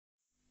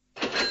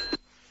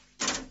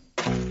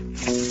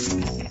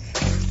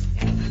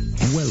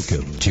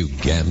Welcome to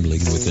Gambling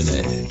with an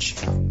Edge.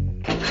 And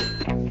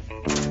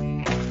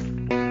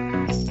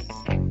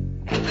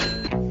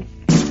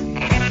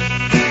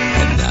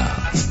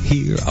now,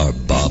 here are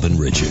Bob and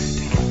Richard.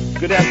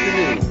 Good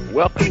afternoon.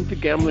 Welcome to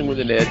Gambling with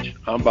an Edge.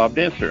 I'm Bob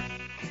Dancer.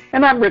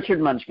 And I'm Richard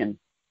Munchkin.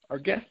 Our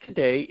guest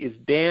today is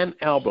Dan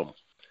Alban,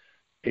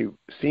 a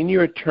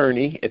senior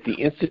attorney at the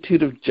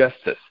Institute of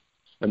Justice,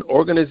 an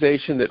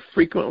organization that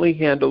frequently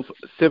handles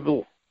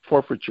civil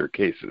forfeiture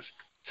cases.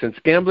 Since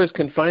gamblers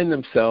can find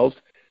themselves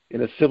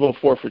in a civil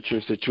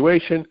forfeiture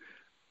situation,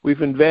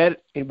 we've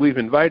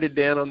invited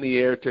Dan on the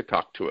air to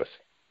talk to us.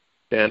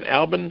 Dan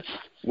Alban,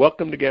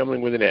 welcome to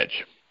Gambling with an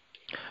Edge.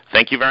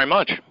 Thank you very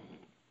much.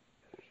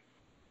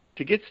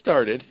 To get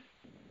started,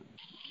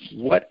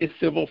 what is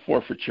civil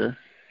forfeiture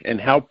and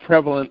how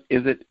prevalent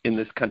is it in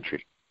this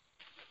country?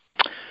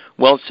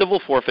 Well, civil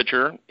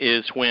forfeiture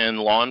is when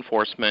law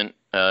enforcement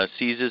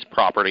seizes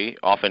property,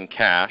 often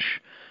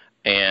cash,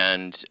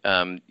 and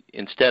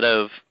instead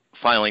of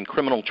filing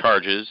criminal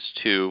charges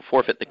to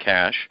forfeit the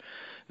cash,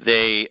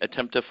 they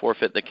attempt to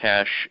forfeit the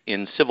cash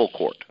in civil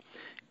court.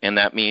 And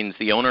that means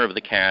the owner of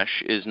the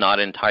cash is not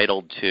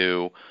entitled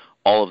to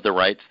all of the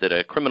rights that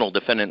a criminal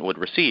defendant would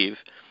receive.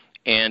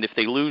 And if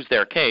they lose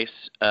their case,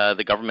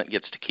 the government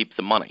gets to keep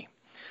the money.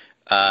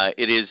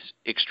 It is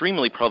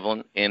extremely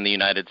prevalent in the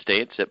United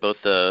States at both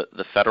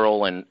the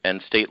federal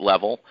and state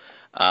level.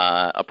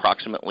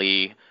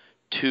 Approximately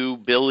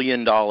 $2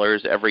 billion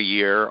every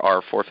year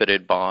are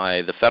forfeited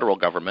by the federal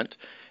government,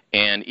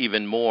 and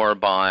even more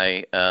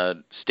by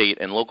state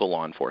and local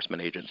law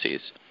enforcement agencies.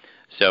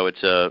 So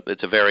it's a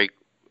very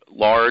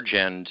large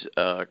and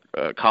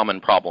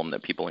common problem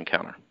that people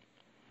encounter.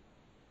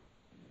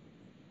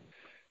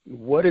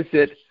 What is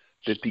it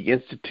that the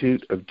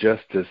Institute of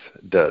Justice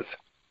does?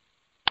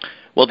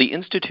 Well, the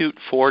Institute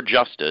for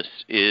Justice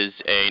is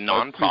a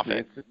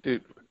nonprofit.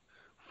 Institute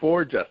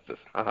for Justice.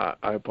 I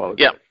apologize.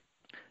 Yeah,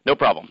 no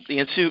problem. The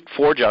Institute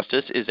for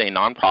Justice is a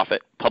nonprofit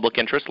public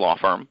interest law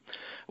firm.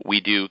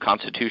 We do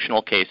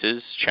constitutional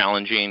cases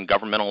challenging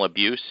governmental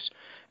abuse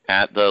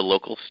at the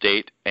local,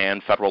 state,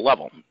 and federal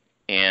level.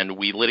 And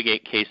we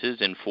litigate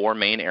cases in four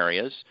main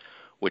areas,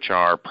 which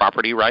are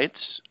property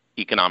rights,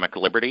 economic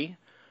liberty,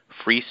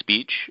 free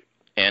speech,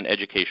 and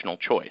educational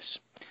choice.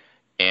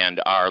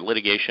 And our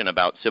litigation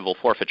about civil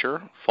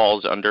forfeiture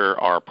falls under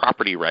our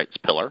property rights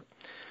pillar.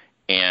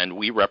 And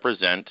we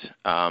represent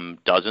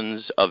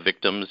dozens of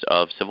victims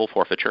of civil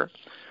forfeiture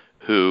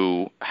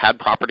who had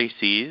property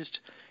seized,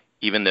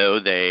 even though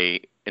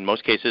they, in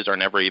most cases, are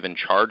never even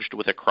charged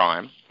with a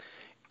crime,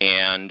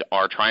 and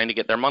are trying to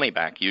get their money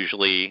back,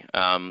 usually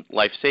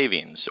life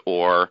savings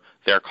or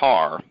their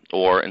car,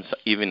 or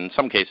even in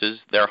some cases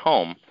their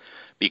home,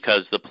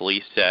 because the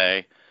police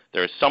say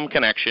there's some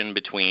connection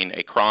between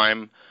a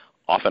crime,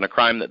 often a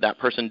crime that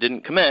person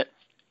didn't commit,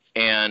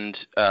 and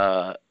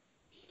the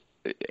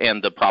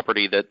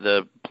property that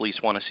the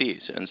police want to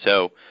seize. And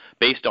so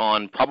based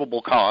on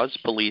probable cause,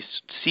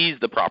 police seize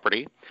the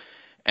property,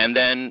 and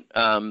then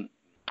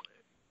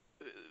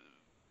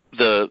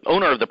the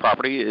owner of the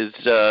property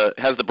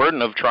has the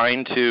burden of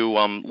trying to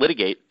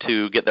litigate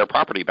to get their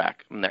property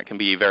back. And that can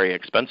be very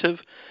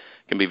expensive,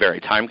 can be very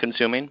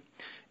time-consuming.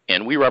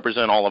 And we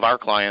represent all of our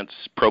clients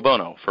pro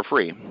bono, for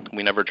free.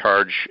 We never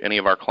charge any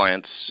of our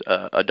clients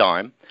a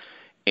dime,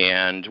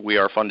 and we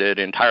are funded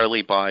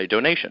entirely by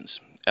donations,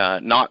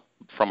 not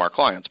from our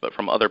clients, but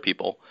from other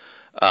people.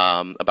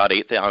 About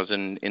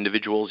 8,000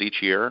 individuals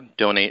each year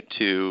donate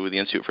to the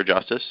Institute for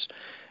Justice,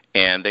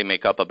 and they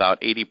make up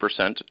about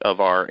 80% of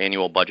our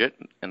annual budget,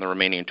 and the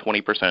remaining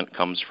 20%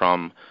 comes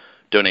from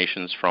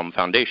donations from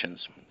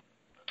foundations.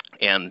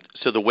 And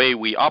so the way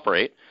we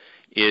operate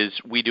is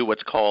we do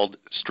what's called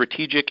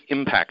strategic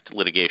impact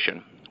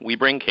litigation. We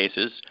bring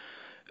cases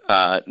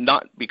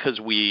not because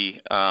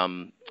we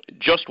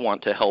just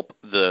want to help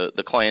the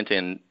client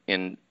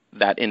in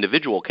that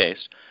individual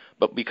case,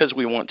 but because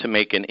we want to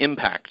make an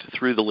impact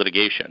through the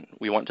litigation.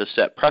 We want to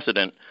set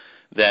precedent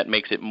that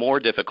makes it more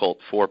difficult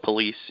for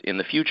police in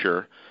the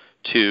future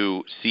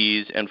to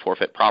seize and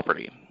forfeit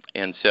property.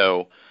 And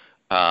so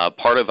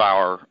part of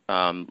our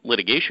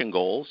litigation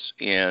goals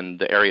in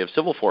the area of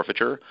civil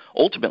forfeiture,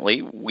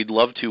 ultimately, we'd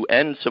love to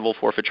end civil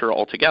forfeiture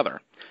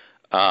altogether.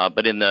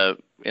 But in the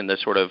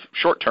sort of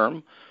short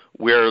term,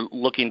 we're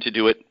looking to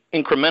do it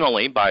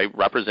incrementally by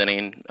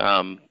representing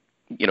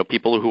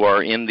people who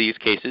are in these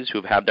cases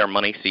who've had their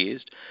money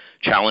seized,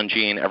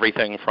 challenging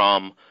everything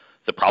from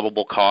the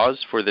probable cause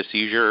for the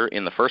seizure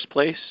in the first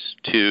place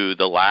to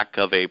the lack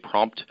of a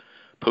prompt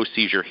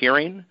post-seizure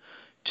hearing,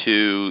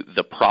 to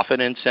the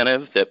profit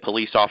incentive that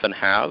police often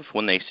have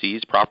when they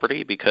seize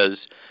property, because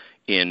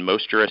in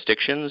most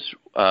jurisdictions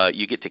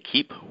you get to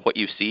keep what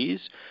you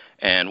seize,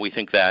 and we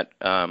think that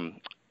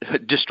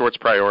distorts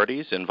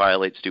priorities and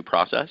violates due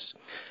process.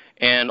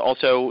 And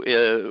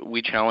also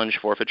we challenge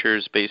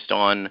forfeitures based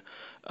on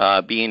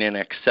being an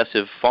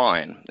excessive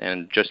fine.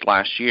 And just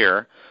last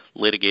year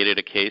litigated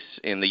a case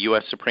in the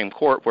U.S. Supreme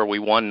Court where we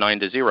won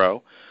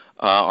 9-0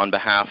 on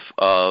behalf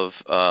of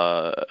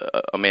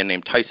a man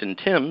named Tyson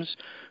Timms,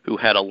 who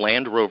had a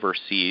Land Rover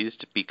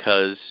seized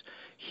because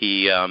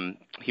he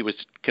was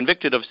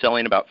convicted of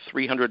selling about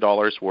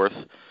 $300 worth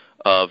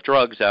of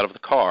drugs out of the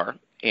car,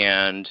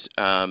 and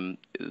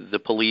the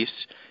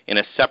police, in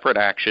a separate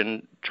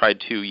action, tried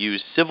to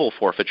use civil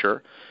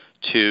forfeiture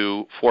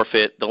to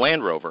forfeit the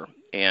Land Rover.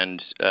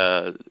 And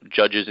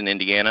judges in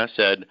Indiana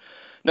said,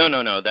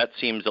 no, that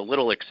seems a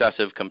little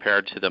excessive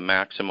compared to the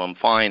maximum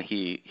fine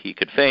he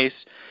could face,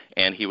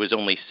 and he was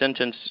only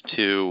sentenced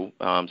to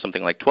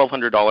something like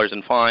 $1,200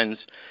 in fines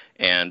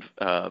and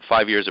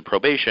 5 years of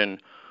probation.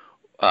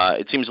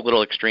 It seems a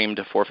little extreme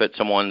to forfeit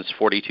someone's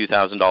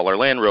 $42,000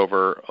 Land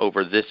Rover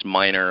over this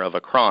minor of a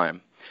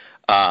crime.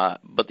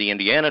 But the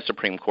Indiana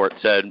Supreme Court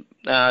said,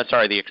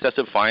 the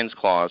excessive fines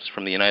clause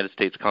from the United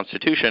States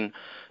Constitution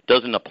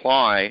doesn't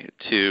apply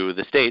to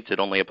the states. It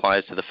only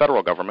applies to the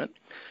federal government.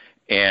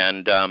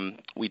 And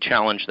we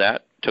challenged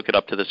that, took it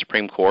up to the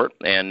Supreme Court,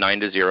 and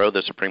 9-0,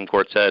 the Supreme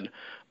Court said,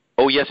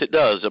 oh, yes, it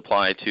does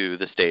apply to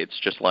the states,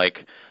 just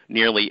like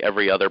nearly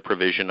every other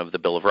provision of the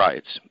Bill of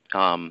Rights.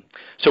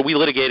 So we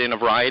litigate in a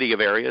variety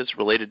of areas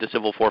related to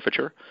civil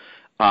forfeiture,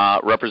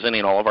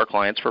 representing all of our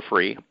clients for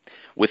free,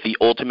 with the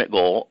ultimate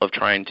goal of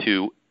trying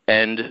to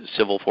end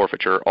civil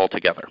forfeiture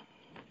altogether.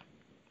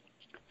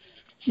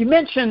 You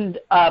mentioned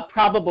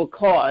probable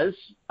cause.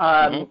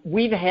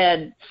 We've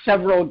had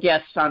several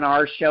guests on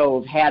our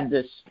show have had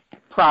this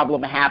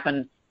problem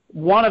happen.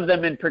 One of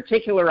them in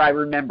particular, I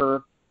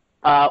remember,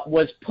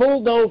 was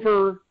pulled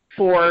over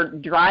for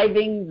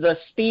driving the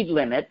speed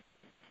limit,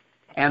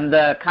 and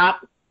the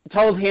cop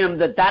told him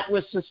that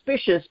was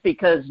suspicious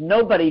because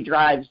nobody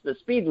drives the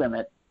speed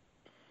limit.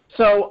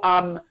 So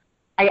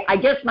I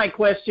guess my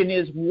question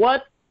is,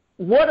 what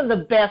are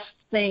the best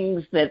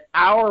things that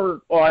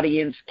our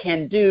audience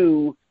can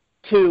do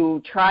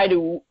to try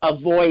to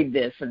avoid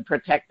this and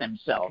protect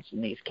themselves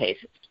in these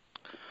cases?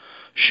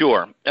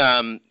 Sure.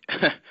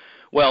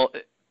 Well,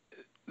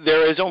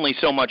 there is only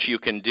so much you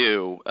can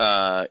do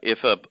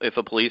if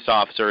a police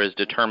officer is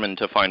determined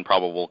to find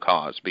probable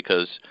cause,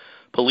 because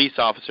police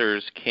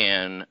officers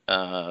can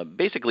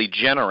basically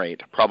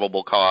generate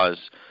probable cause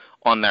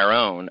on their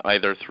own,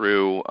 either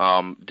through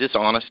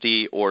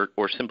dishonesty or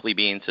simply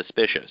being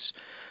suspicious.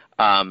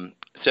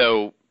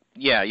 So,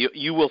 yeah,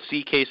 you will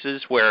see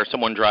cases where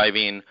someone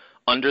driving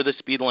under the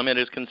speed limit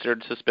is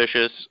considered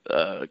suspicious,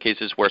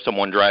 cases where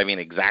someone driving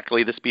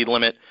exactly the speed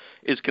limit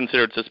is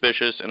considered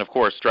suspicious, and of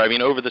course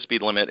driving over the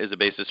speed limit is a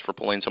basis for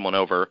pulling someone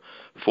over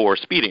for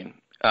speeding.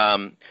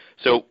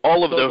 So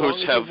all of those long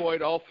as have you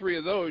avoid all three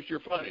of those, you're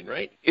fine,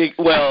 right?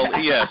 Well,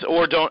 yes,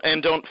 or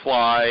don't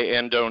fly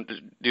and don't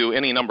do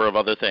any number of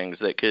other things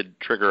that could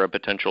trigger a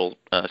potential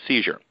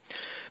seizure.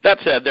 That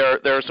said,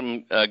 there are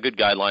some good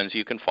guidelines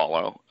you can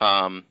follow.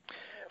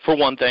 For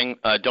one thing,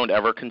 don't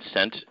ever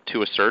consent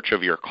to a search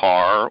of your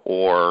car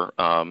or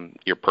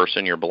your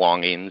person, your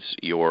belongings,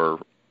 your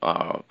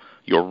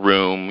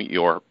room,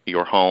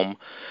 your home.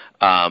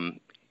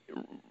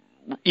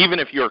 Even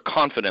if you're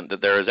confident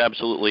that there is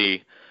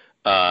absolutely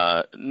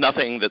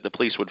nothing that the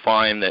police would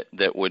find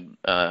that would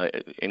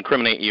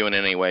incriminate you in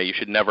any way, you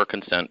should never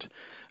consent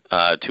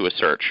to a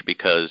search,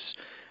 because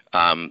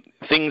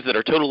things that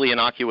are totally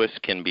innocuous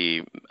can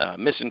be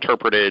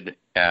misinterpreted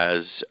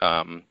as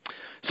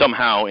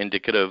somehow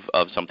indicative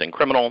of something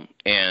criminal,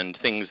 and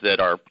things that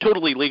are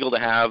totally legal to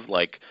have,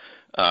 like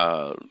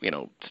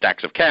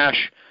stacks of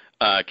cash,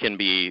 can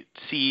be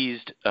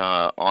seized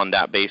on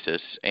that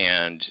basis,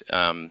 and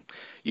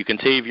you can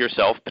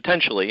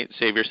potentially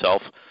save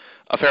yourself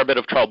a fair bit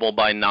of trouble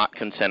by not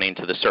consenting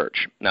to the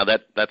search. Now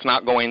that's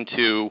not going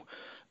to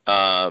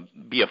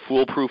be a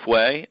foolproof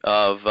way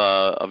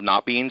of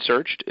not being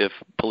searched. If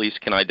police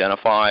can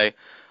identify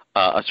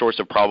a source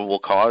of probable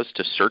cause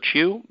to search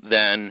you,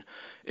 then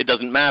it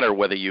doesn't matter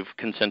whether you've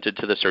consented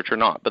to the search or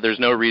not. But there's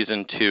no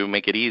reason to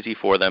make it easy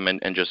for them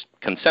and just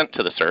consent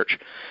to the search.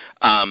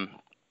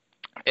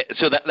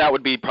 So that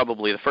would be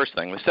probably the first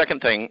thing. The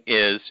second thing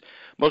is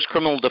most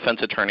criminal defense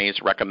attorneys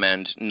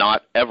recommend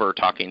not ever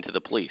talking to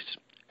the police,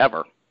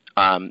 ever.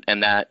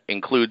 And that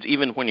includes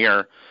even when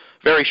you're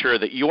very sure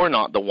that you're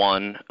not the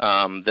one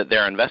that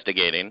they're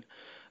investigating,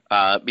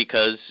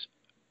 because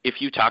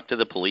if you talk to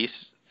the police,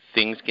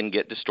 things can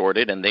get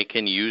distorted and they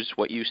can use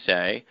what you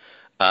say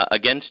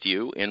against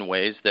you in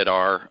ways that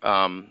are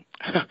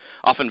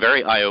often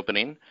very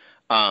eye-opening.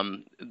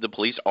 The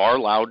police are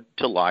allowed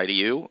to lie to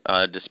you,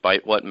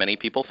 despite what many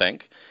people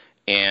think,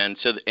 and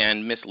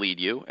mislead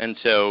you, and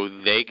so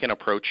they can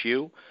approach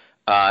you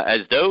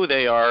as though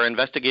they are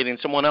investigating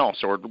someone else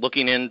or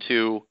looking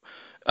into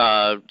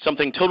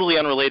something totally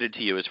unrelated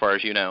to you as far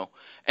as you know,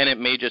 and it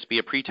may just be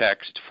a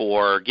pretext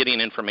for getting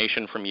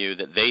information from you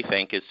that they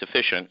think is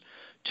sufficient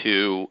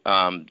to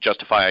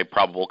justify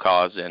probable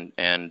cause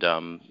and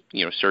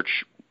search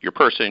your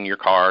person, your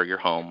car, your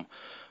home,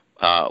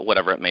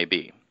 whatever it may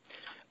be.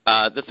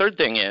 The third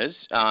thing is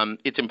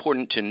it's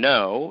important to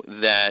know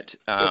that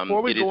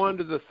before we go on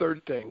to the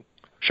third thing.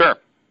 Sure.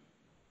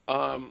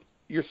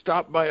 You're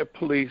stopped by a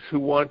police who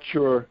wants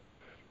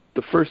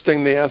the first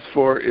thing they ask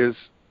for is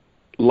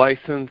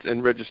license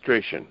and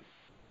registration.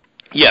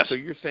 Yes. So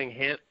you're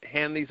saying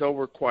hand these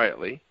over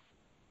quietly.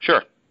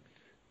 Sure.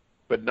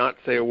 But not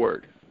say a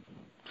word.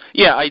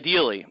 Yeah,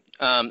 ideally.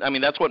 I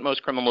mean, that's what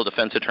most criminal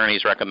defense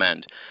attorneys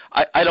recommend.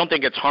 I don't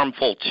think it's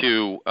harmful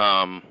to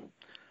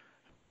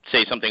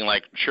say something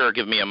like, sure,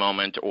 give me a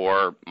moment,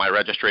 or my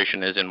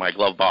registration is in my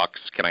glove box,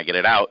 can I get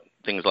it out,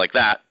 things like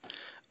that.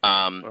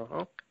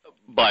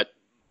 But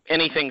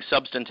anything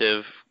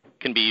substantive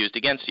can be used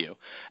against you.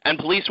 And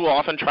police will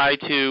often try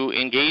to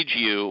engage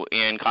you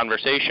in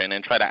conversation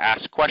and try to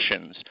ask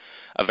questions.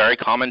 A very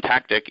common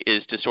tactic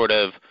is to sort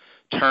of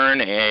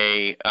turn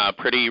a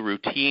pretty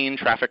routine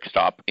traffic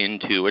stop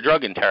into a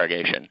drug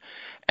interrogation.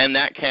 And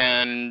that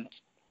can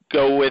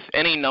go with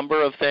any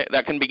number of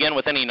that can begin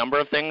with any number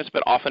of things,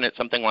 but often it's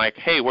something like,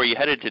 hey, where are you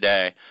headed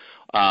today?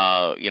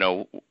 Where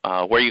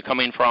are you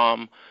coming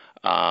from?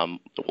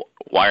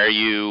 Why are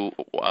you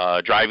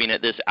driving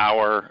at this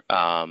hour?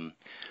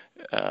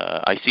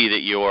 I see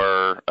that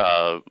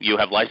you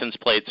have license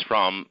plates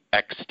from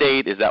X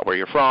state. Is that where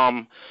you're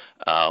from?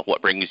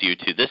 What brings you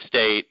to this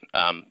state?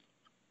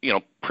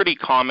 Pretty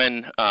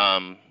common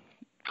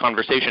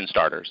conversation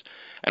starters.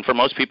 And for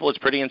most people, it's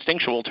pretty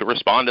instinctual to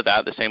respond to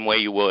that the same way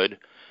you would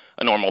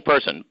a normal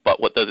person.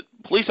 But what the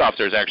police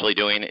officer is actually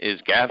doing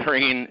is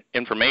gathering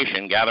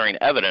information, gathering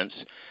evidence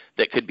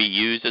that could be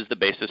used as the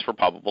basis for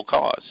probable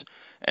cause.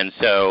 And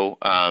so,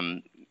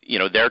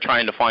 they're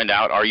trying to find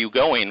out, are you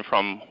going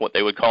from what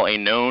they would call a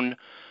known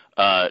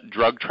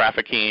drug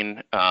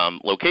trafficking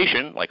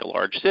location, like a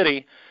large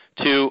city,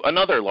 to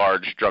another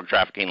large drug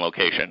trafficking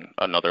location,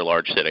 another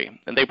large city.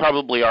 And they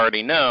probably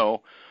already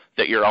know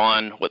that you're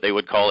on what they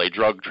would call a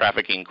drug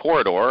trafficking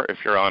corridor if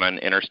you're on an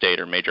interstate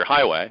or major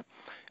highway.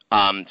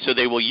 So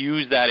they will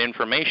use that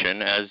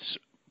information as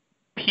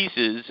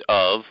pieces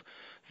of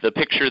the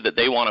picture that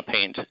they want to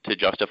paint to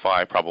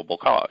justify probable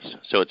cause.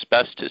 So it's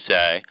best to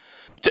say,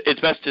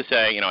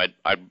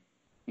 I'd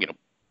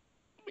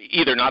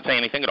either not say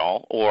anything at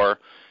all, or,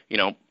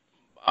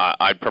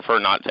 I'd prefer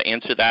not to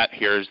answer that.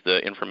 Here's the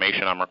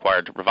information I'm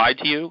required to provide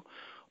to you.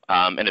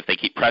 And if they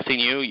keep pressing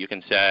you, you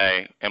can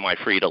say, am I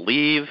free to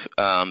leave?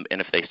 And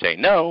if they say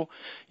no,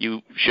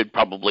 you should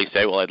probably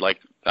say, well,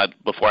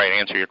 before I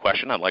answer your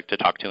question, I'd like to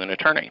talk to an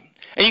attorney.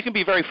 And you can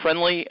be very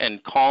friendly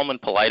and calm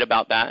and polite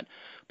about that.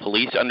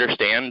 Police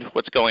understand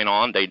what's going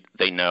on.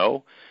 They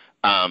know.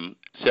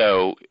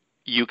 So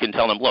you can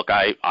tell them, look,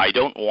 I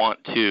don't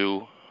want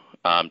to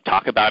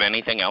talk about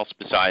anything else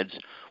besides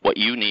what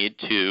you need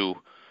to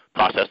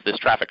process this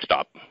traffic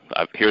stop.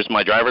 Here's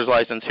my driver's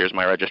license. Here's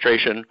my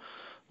registration.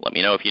 Let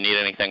me know if you need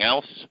anything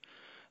else.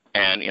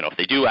 And, if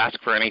they do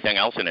ask for anything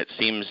else and it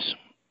seems,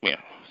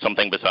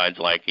 something besides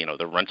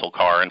the rental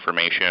car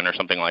information or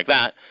something like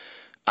that,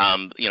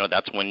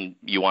 that's when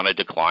you want to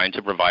decline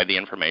to provide the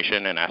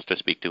information and ask to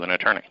speak to an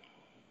attorney.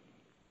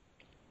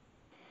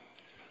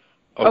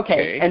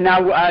 Okay. And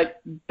now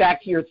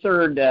back to your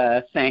third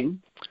thing.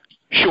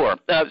 Sure.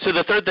 So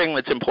the third thing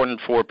that's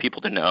important for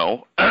people to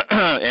know,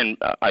 and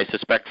I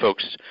suspect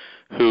folks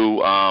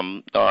who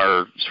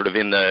are sort of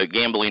in the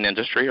gambling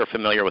industry are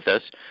familiar with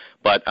this,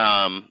 but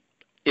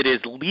it is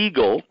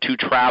legal to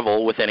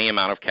travel with any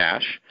amount of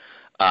cash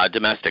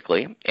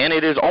domestically, and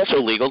it is also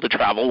legal to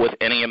travel with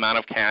any amount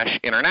of cash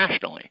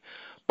internationally.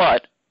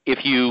 But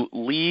if you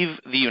leave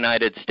the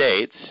United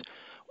States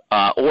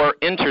or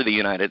enter the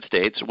United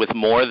States with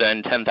more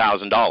than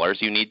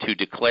 $10,000, you need to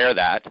declare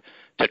that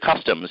to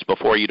customs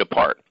before you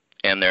depart.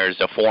 And there's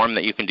a form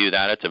that you can do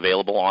that. It's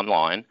available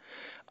online.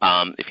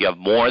 If you have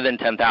more than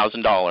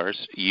 $10,000,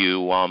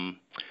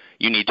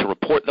 you need to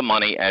report the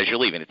money as you're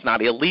leaving. It's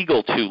not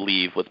illegal to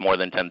leave with more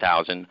than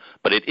 $10,000,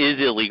 but it is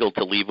illegal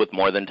to leave with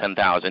more than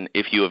 $10,000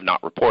 if you have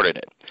not reported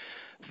it.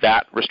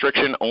 That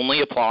restriction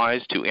only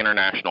applies to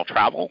international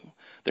travel.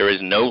 There is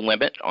no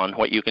limit on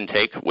what you can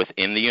take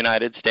within the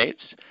United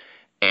States,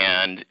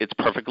 and it's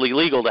perfectly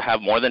legal to have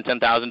more than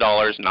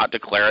 $10,000, not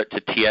declare it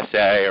to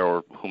TSA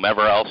or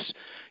whomever else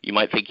you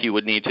might think you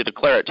would need to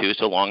declare it to,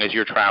 so long as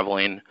you're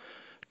traveling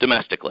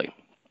domestically.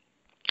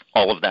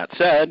 All of that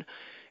said,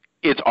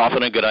 it's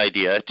often a good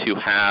idea to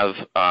have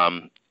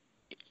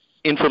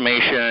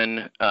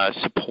information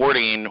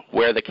supporting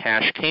where the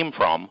cash came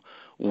from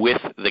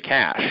with the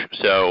cash.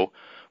 So,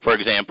 for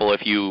example,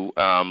 if you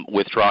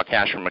withdraw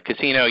cash from a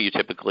casino, you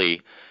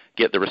typically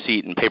get the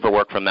receipt and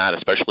paperwork from that,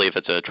 especially if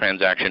it's a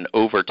transaction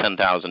over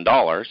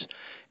 $10,000.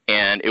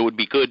 And it would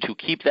be good to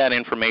keep that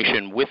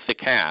information with the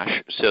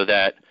cash so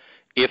that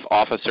if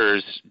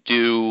officers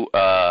do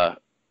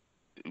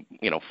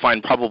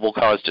find probable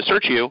cause to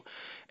search you,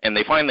 and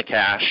they find the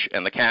cash,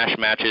 and the cash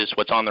matches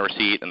what's on the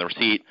receipt, and the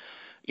receipt,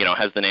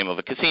 has the name of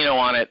a casino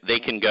on it, they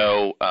can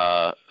go,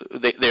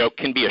 they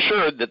can be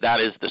assured that that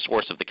is the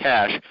source of the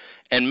cash,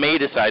 and may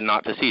decide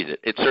not to seize it.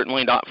 It's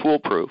certainly not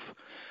foolproof,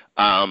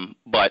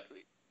 but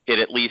it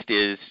at least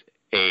is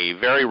a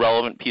very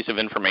relevant piece of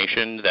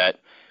information that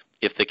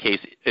if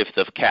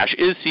the cash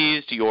is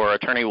seized, your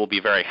attorney will be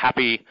very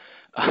happy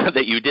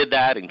that you did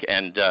that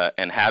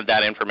and have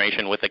that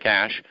information with the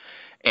cash.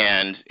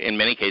 And in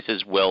many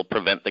cases will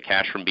prevent the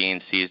cash from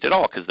being seized at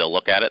all, because they'll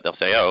look at it, they'll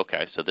say, oh,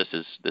 okay, so this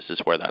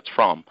is where that's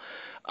from.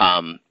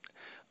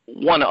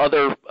 One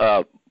other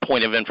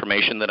point of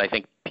information that I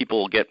think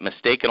people get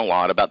mistaken a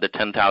lot about the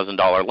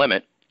 $10,000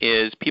 limit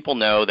is people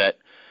know that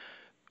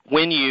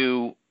when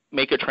you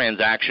make a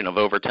transaction of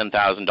over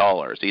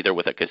 $10,000, either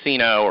with a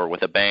casino or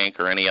with a bank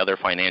or any other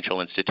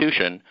financial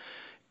institution,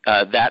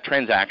 that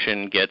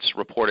transaction gets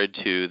reported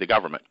to the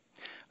government,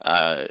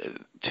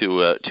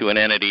 to an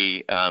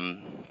entity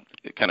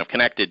kind of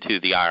connected to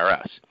the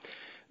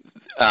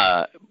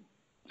IRS.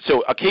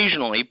 So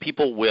occasionally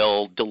people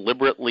will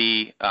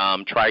deliberately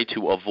try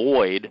to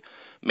avoid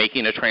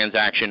making a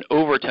transaction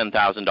over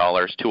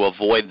 $10,000 to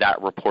avoid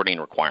that reporting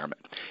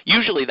requirement.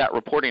 Usually that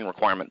reporting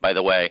requirement, by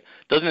the way,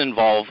 doesn't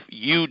involve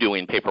you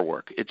doing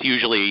paperwork. It's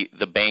usually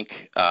the bank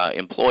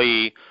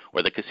employee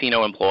or the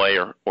casino employee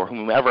or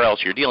whomever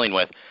else you're dealing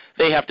with.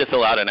 They have to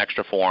fill out an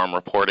extra form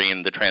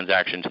reporting the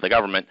transaction to the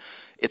government.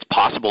 It's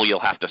possible you'll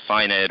have to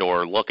sign it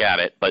or look at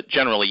it, but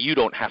generally you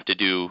don't have to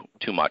do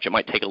too much. It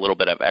might take a little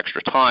bit of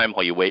extra time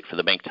while you wait for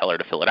the bank teller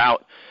to fill it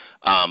out.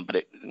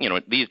 But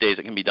these days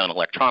it can be done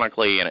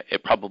electronically, and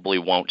it probably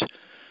won't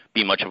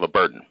be much of a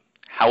burden.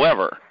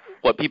 However,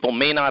 what people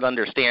may not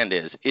understand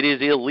is it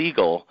is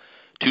illegal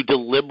to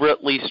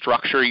deliberately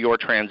structure your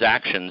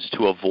transactions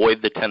to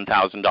avoid the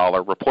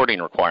 $10,000 reporting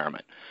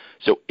requirement.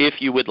 So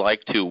if you would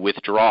like to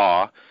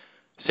withdraw,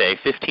 say,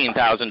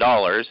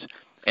 $15,000,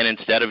 and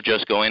instead of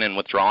just going and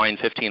withdrawing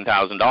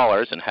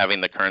 $15,000 and having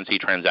the currency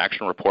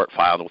transaction report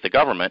filed with the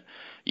government,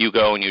 you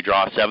go and you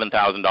draw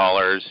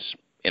 $7,000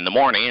 in the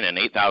morning and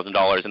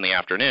 $8,000 in the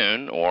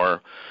afternoon,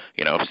 or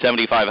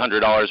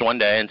 $7,500 one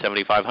day and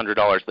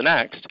 $7,500 the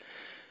next.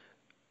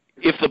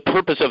 If the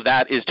purpose of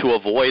that is to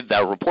avoid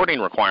that reporting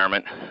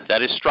requirement,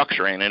 that is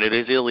structuring, and it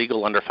is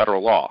illegal under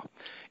federal law.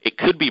 It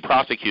could be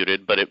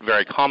prosecuted, but it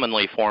very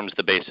commonly forms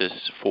the basis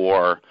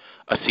for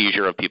a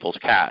seizure of people's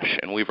cash.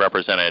 And we've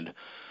represented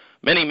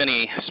many,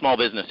 many small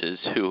businesses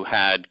who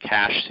had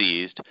cash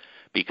seized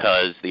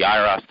because the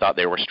IRS thought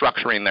they were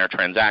structuring their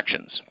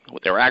transactions.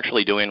 What they were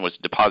actually doing was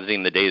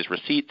depositing the day's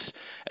receipts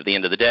at the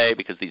end of the day,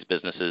 because these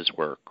businesses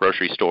were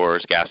grocery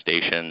stores, gas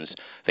stations,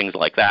 things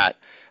like that,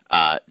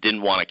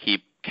 didn't want to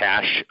keep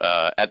cash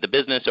at the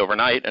business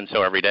overnight, and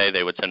so every day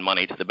they would send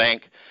money to the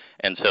bank,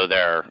 and so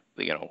their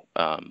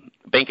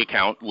bank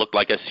account looked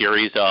like a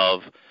series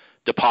of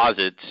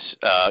deposits,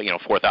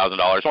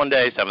 $4,000 one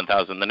day,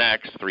 $7,000 the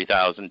next,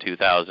 $3,000,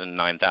 $2,000,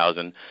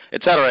 $9,000,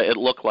 et cetera. It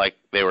looked like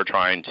they were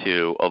trying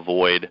to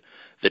avoid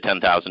the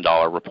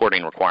 $10,000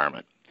 reporting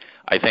requirement.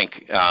 I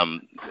think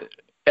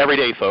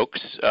everyday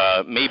folks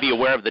may be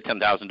aware of the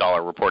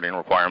 $10,000 reporting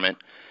requirement,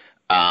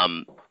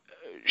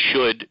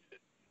 should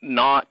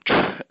not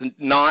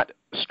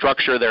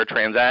structure their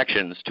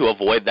transactions to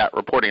avoid that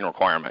reporting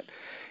requirement.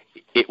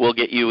 It will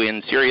get you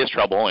in serious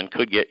trouble and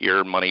could get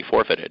your money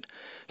forfeited.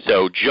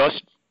 So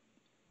just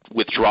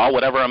withdraw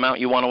whatever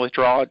amount you want to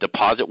withdraw,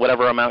 deposit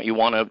whatever amount you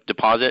want to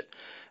deposit,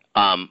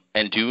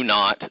 and do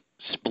not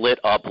split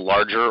up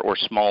larger or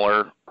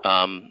smaller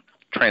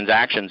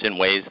transactions in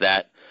ways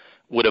that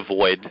would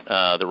avoid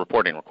the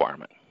reporting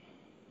requirement.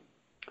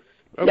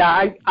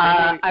 Yeah,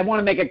 I want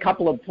to make a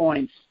couple of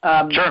points.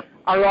 Sure.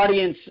 Our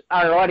audience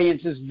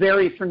is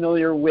very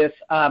familiar with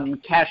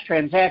cash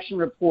transaction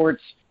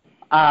reports,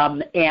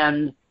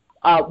 and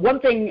one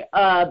thing,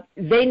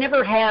 they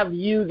never have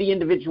you, the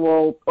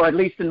individual, or at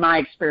least in my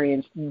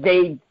experience,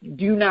 they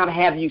do not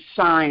have you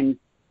sign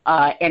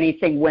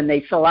anything when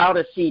they fill out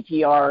a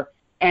CTR,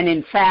 and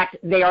in fact,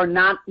 they are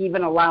not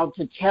even allowed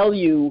to tell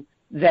you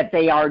that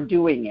they are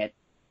doing it.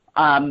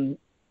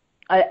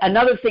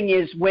 Another thing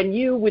is, when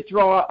you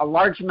withdraw a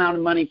large amount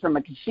of money from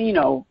a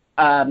casino,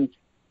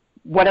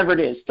 whatever it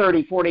is,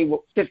 $30,000,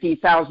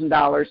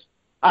 $40,000,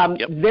 $50,000,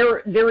 yep.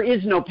 There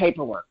is no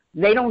paperwork.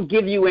 They don't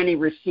give you any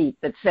receipt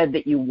that said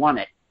that you won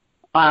it,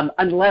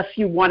 unless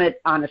you won it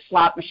on a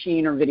slot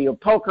machine or video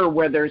poker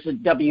where there's a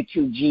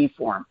W-2G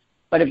form.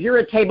 But if you're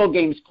a table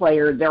games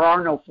player, there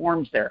are no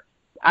forms there.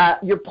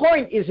 Your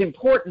point is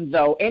important,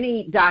 though.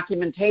 Any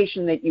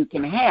documentation that you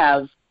can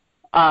have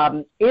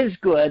is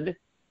good,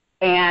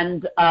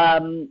 and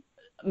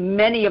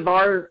many of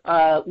our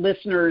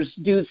listeners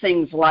do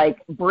things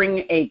like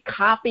bring a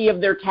copy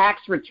of their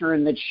tax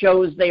return that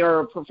shows they are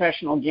a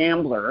professional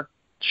gambler.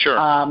 Sure.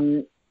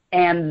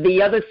 And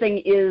the other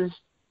thing is,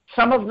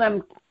 some of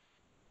them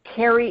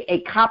carry a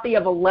copy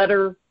of a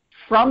letter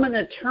from an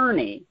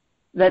attorney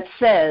that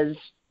says,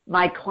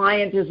 my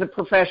client is a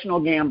professional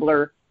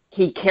gambler,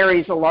 he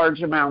carries a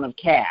large amount of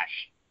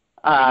cash,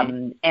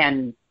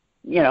 and,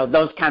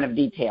 those kind of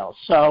details.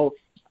 So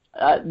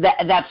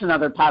that's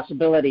another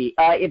possibility.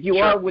 If you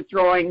are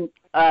withdrawing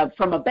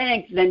from a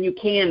bank, then you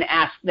can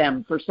ask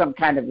them for some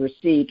kind of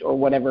receipt or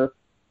whatever.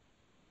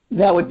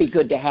 That would be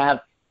good to have.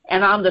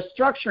 And on the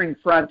structuring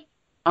front,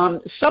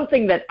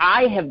 something that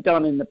I have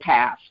done in the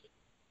past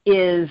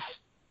is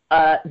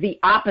the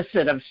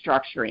opposite of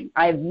structuring.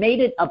 I've made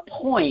it a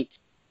point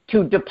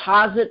to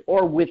deposit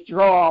or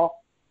withdraw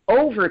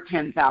over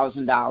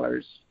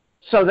 $10,000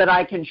 so that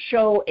I can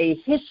show a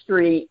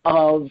history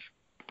of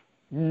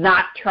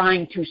not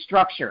trying to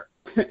structure.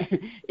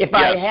 if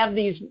I have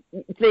these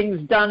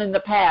things done in the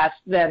past,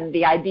 then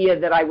the idea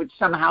that I would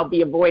somehow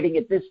be avoiding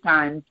it this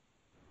time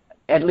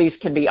at least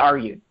can be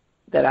argued.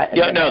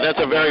 That's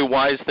a very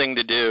wise thing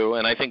to do,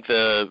 and I think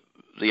the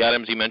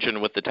items you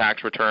mentioned with the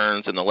tax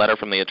returns and the letter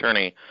from the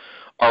attorney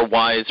are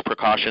wise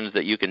precautions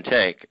that you can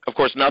take. Of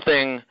course,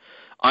 nothing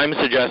I'm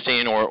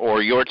suggesting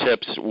or your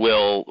tips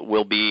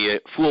will be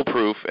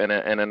foolproof and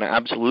an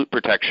absolute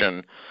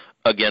protection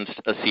against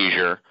a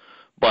seizure,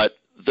 but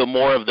the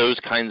more of those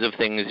kinds of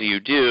things you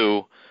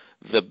do,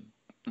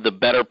 the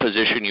better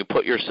position you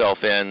put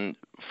yourself in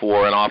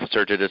for an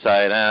officer to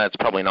decide, it's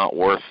probably not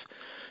worth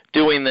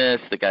doing this.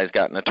 The guy's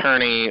got an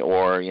attorney,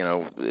 or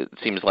it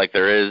seems like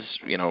there is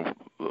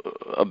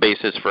a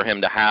basis for him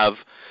to have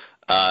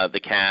the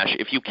cash.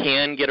 If you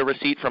can get a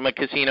receipt from a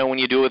casino when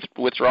you do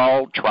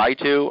withdrawal, try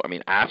to.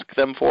 Ask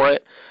them for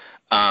it.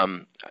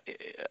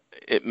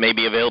 It may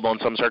be available in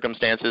some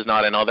circumstances,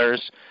 not in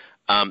others.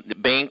 The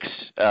banks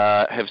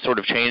have sort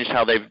of changed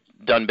how they've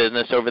done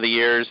business over the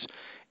years.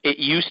 It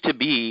used to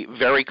be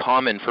very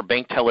common for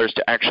bank tellers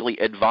to actually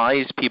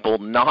advise people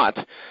not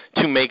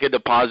to make a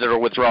deposit or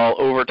withdrawal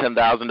over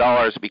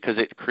 $10,000 because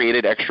it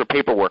created extra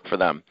paperwork for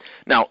them.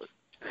 Now,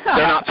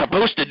 they're not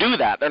supposed to do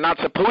that. They're not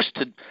supposed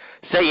to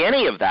say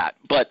any of that.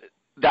 But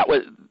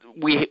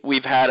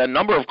we've had a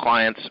number of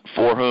clients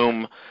for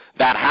whom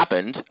that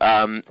happened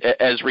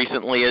as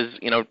recently as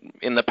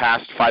in the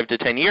past 5 to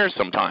 10 years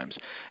sometimes.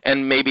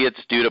 And maybe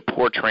it's due to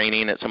poor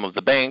training at some of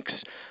the banks.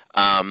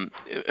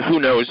 Who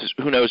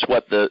knows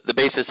what the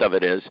basis of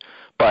it is,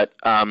 but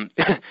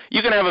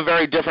you can have a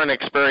very different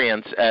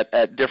experience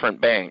at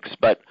different banks.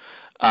 But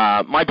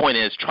my point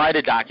is, try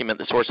to document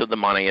the source of the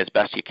money as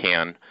best you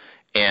can.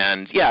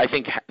 And I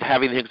think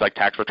having things like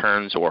tax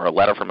returns or a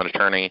letter from an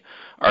attorney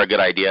are a good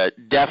idea.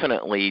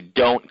 Definitely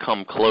don't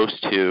come close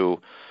to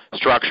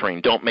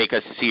structuring. Don't make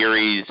a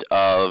series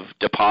of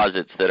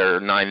deposits that are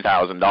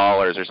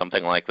 $9,000 or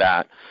something like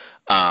that.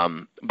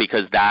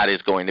 Because that is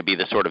going to be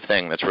the sort of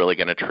thing that's really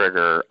going to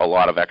trigger a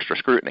lot of extra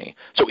scrutiny.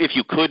 So if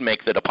you could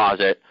make the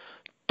deposit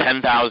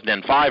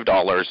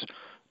 $10,005,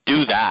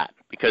 do that,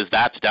 because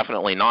that's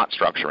definitely not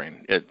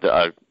structuring.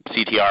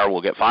 CTR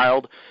will get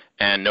filed,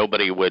 and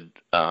nobody would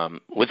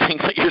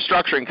think that you're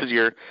structuring because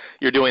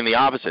you're doing the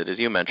opposite, as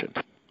you mentioned.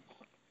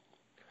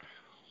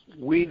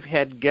 We've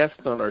had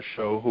guests on our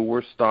show who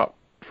were stopped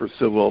for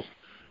civil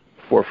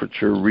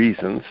forfeiture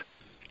reasons,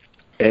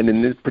 and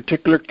in this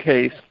particular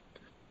case,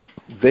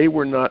 they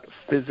were not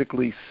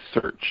physically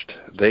searched.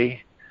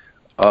 They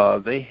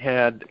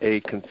had a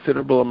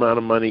considerable amount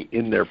of money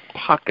in their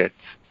pockets,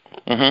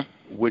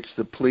 which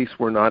the police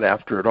were not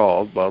after at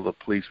all, while the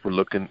police were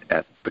looking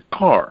at the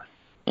car.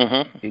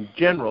 In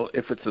general,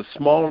 if it's a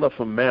small enough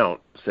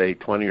amount, say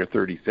 20 or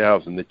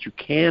 30,000, that you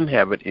can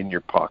have it in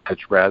your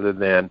pockets rather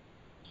than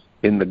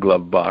in the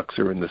glove box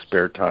or in the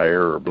spare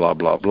tire or blah,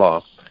 blah,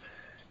 blah.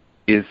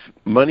 Is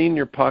money in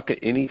your pocket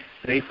any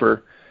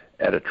safer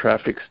at a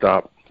traffic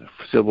stop,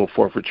 civil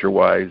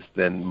forfeiture-wise,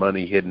 than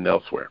money hidden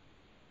elsewhere?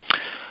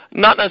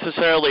 Not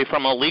necessarily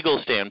from a legal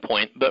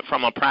standpoint, but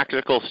from a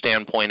practical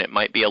standpoint, it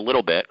might be a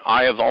little bit.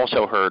 I have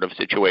also heard of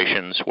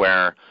situations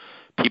where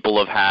people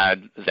have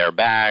had their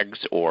bags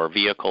or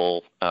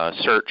vehicle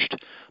searched,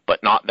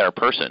 but not their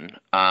person.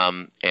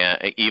 And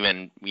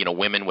even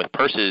women with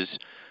purses.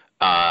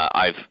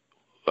 I've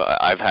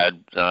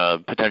had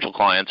potential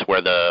clients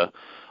where the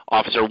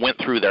officer went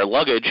through their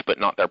luggage, but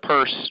not their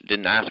purse.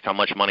 Didn't ask how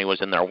much money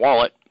was in their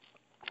wallet.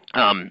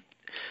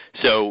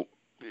 So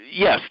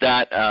yes,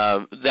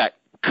 that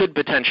could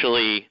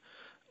potentially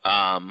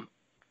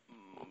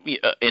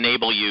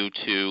enable you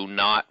to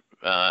not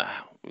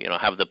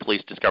have the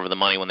police discover the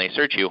money when they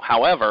search you.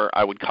 However,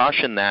 I would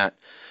caution that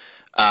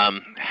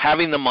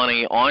having the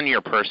money on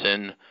your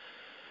person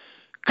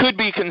could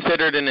be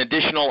considered an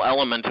additional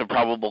element of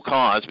probable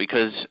cause,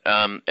 because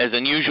as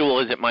unusual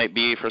as it might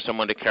be for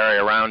someone to carry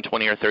around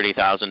 $20,000 or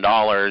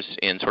 $30,000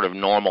 in sort of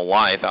normal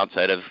life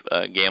outside of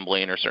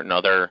gambling or certain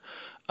other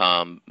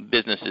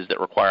businesses that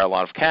require a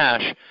lot of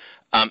cash,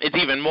 it's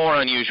even more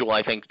unusual,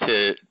 I think,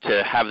 to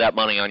have that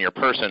money on your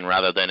person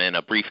rather than in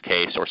a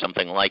briefcase or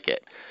something like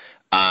it.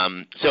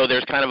 So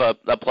there's kind of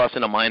a plus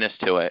and a minus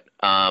to it.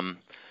 I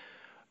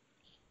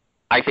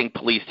think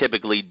police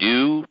typically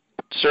do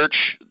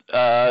search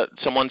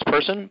someone's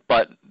person,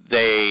 but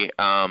they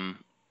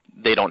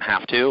don't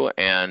have to,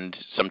 and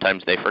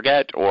sometimes they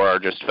forget or are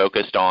just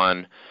focused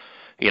on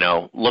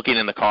looking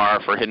in the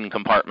car for hidden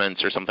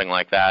compartments or something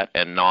like that,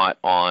 and not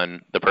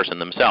on the person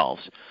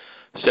themselves.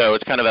 So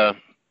it's kind of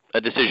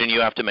a decision you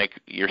have to make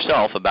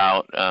yourself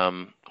about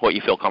what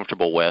you feel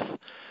comfortable with.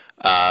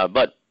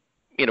 But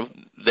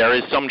there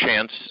is some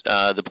chance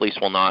the police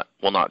will not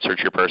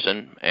search your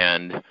person,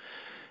 and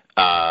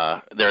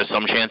there is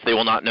some chance they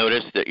will not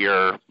notice that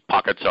your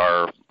pockets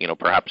are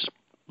perhaps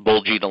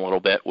bulging a little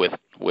bit with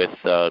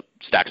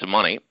stacks of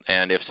money,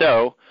 and if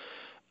so,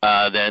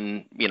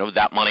 then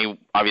that money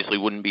obviously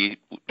wouldn't be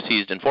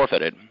seized and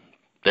forfeited.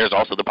 There's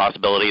also the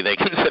possibility they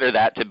consider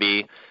that to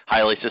be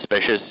highly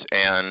suspicious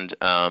and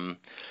an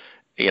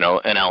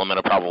element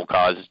of probable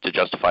cause to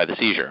justify the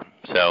seizure.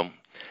 So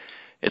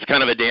it's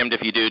kind of a damned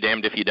if you do,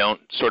 damned if you don't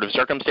sort of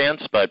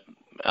circumstance, but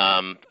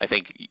I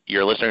think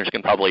your listeners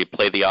can probably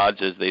play the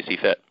odds as they see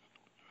fit.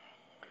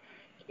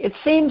 It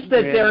seems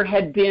that there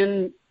had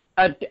been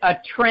a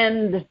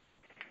trend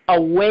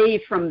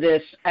away from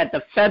this at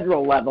the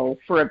federal level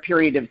for a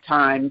period of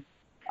time.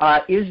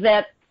 Is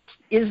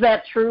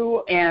that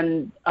true?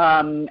 And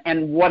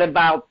what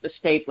about the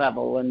state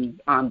level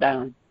and on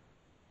down?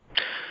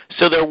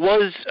 So there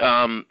was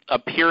a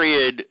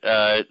period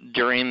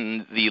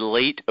during the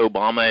late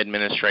Obama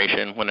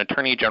administration when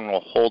Attorney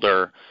General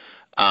Holder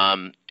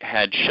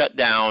had shut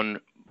down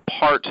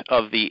part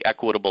of the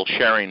equitable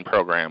sharing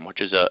program, which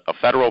is a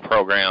federal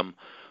program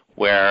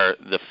where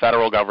the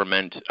federal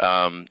government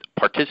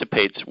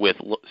participates with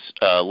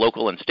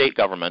local and state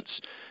governments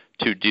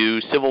to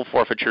do civil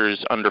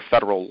forfeitures under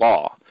federal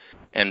law.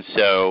 And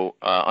so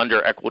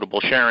under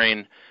equitable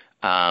sharing,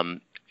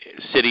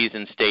 cities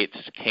and states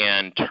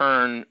can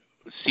turn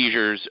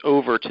seizures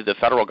over to the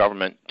federal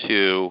government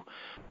to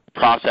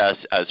process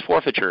as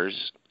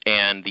forfeitures,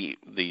 and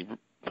the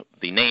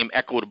name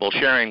equitable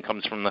sharing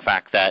comes from the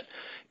fact that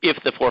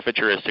if the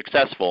forfeiture is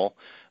successful,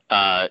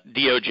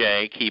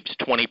 DOJ keeps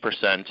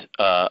 20%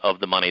 of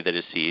the money that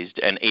is seized,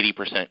 and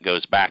 80%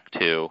 goes back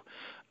to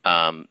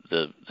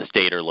the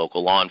state or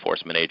local law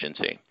enforcement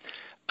agency.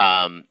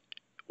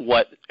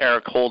 What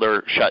Eric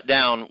Holder shut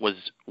down was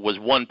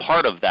one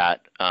part of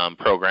that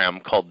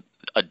program called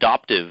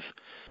adoptive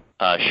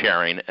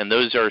sharing, and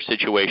those are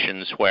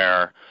situations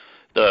where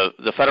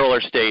the federal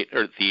or state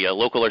or the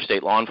local or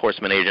state law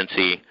enforcement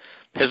agency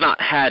has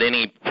not had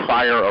any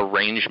prior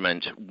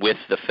arrangement with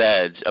the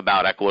feds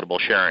about equitable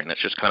sharing.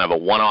 It's just kind of a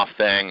one-off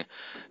thing.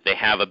 They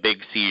have a big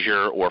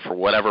seizure, or for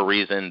whatever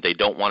reason they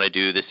don't want to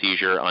do the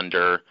seizure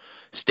under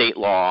state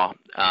law,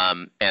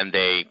 and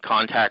they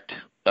contact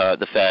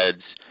the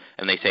feds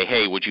and they say,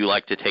 hey, would you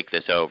like to take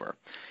this over?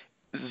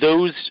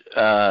 Those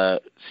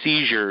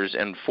seizures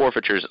and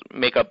forfeitures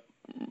make up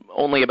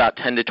only about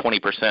 10 to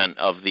 20%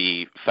 of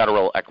the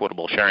federal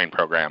equitable sharing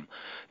program.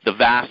 The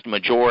vast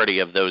majority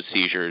of those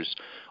seizures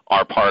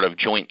are part of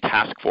joint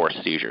task force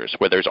seizures,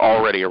 where there's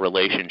already a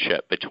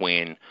relationship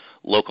between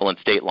local and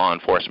state law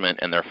enforcement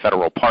and their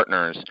federal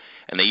partners,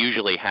 and they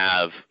usually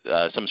have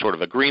some sort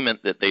of agreement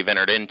that they've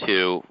entered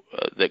into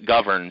that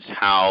governs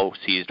how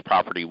seized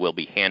property will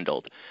be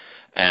handled.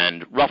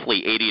 And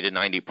roughly 80 to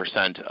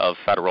 90% of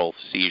federal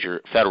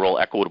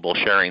equitable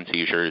sharing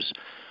seizures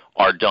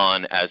are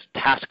done as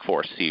task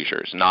force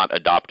seizures, not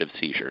adoptive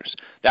seizures.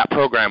 That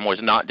program was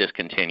not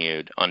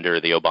discontinued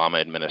under the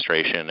Obama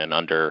administration and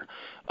under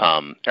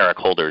Eric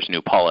Holder's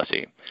new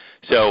policy.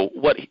 So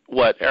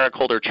what Eric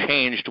Holder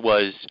changed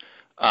was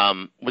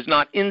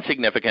not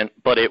insignificant,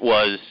 but it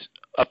was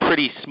a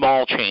pretty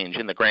small change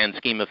in the grand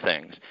scheme of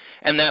things.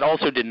 And that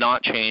also did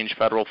not change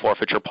federal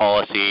forfeiture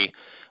policy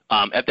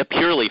at the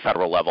purely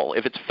federal level.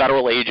 If it's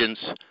federal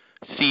agents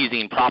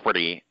seizing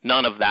property,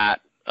 none of that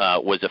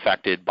was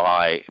affected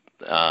by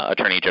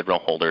Attorney General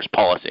Holder's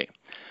policy.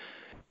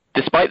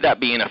 Despite that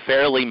being a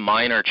fairly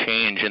minor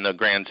change in the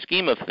grand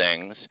scheme of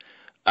things,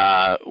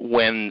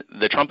 when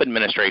the Trump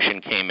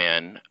administration came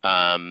in,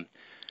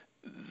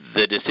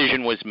 the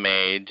decision was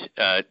made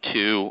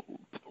to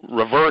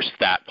reverse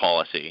that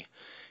policy.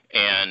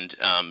 And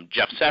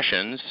Jeff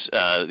Sessions,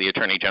 the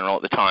Attorney General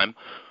at the time,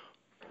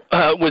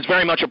 was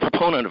very much a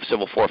proponent of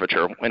civil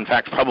forfeiture. In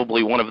fact,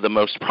 probably one of the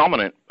most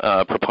prominent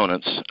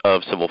proponents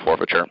of civil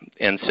forfeiture.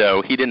 And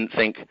so he didn't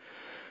think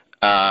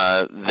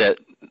that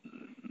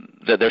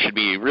there should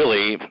be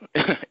really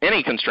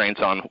any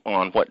constraints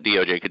on what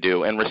DOJ could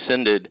do, and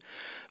rescinded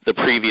the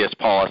previous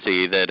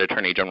policy that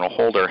Attorney General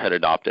Holder had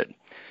adopted.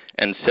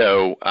 And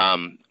so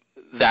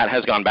that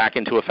has gone back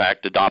into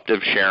effect.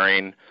 Adoptive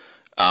sharing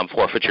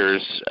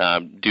forfeitures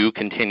do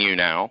continue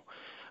now.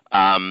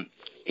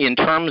 In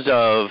terms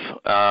of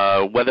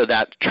whether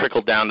that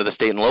trickled down to the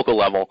state and local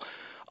level,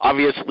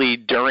 obviously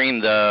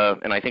during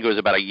and I think it was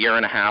about a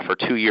 1.5 or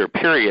 2 year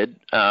period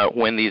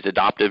when these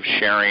adoptive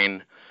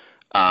sharing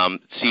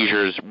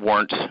seizures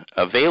weren't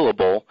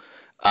available,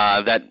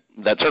 that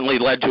certainly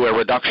led to a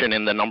reduction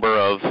in the number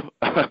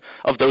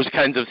of those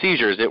kinds of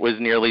seizures. It was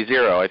nearly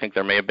zero. I think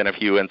there may have been a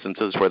few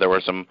instances where there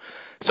were some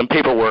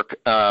paperwork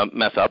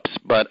mess-ups,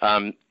 but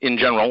in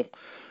general,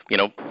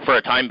 for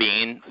a time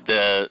being,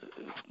 the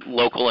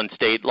local and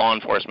state law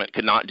enforcement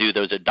could not do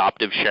those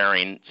adoptive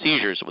sharing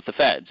seizures with the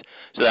feds.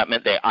 So that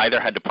meant they either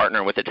had to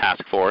partner with a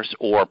task force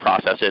or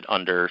process it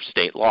under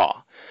state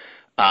law.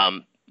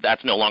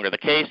 That's no longer the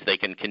case. They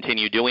can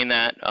continue doing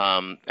that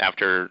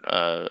after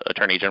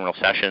Attorney General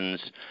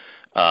Sessions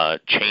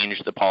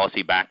changed the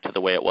policy back to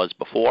the way it was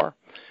before.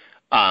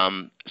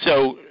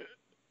 So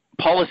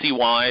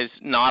policy-wise,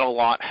 not a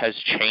lot has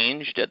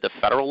changed at the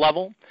federal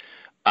level.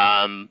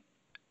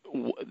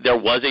 There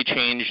was a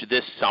change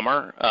this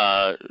summer.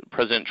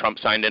 President Trump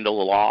signed into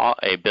law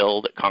a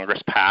bill that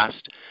Congress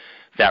passed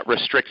that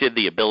restricted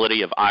the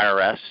ability of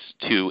IRS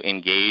to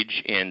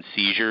engage in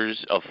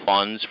seizures of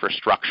funds for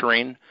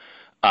structuring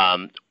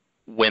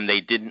when they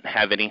didn't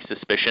have any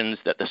suspicions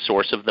that the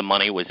source of the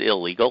money was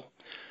illegal.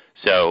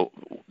 So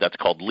that's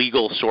called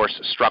legal source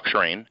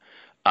structuring.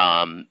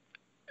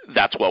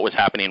 That's what was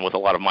happening with a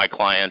lot of my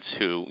clients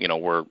who,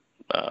 were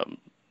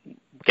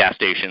gas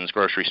stations,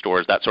 grocery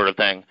stores, that sort of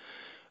thing,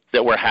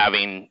 that were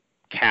having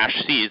cash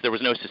seized. There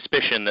was no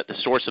suspicion that the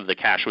source of the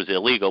cash was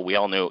illegal. We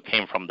all knew it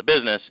came from the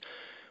business.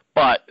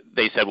 But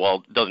they said,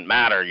 well, it doesn't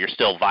matter. You're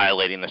still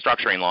violating the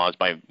structuring laws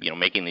by,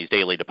 making these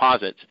daily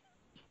deposits.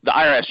 The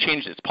IRS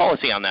changed its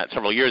policy on that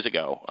several years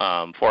ago,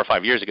 4 or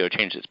 5 years ago,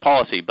 changed its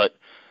policy. But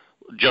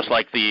just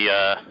like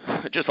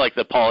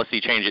the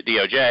policy change at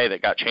DOJ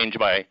that got changed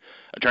by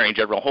Attorney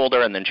General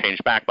Holder and then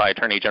changed back by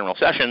Attorney General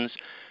Sessions,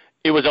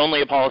 it was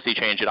only a policy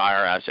change at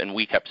IRS, and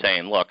we kept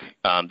saying, look,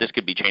 this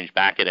could be changed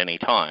back at any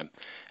time.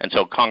 And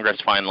so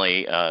Congress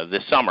finally,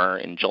 this summer,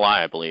 in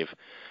July, I believe,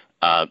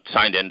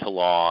 signed into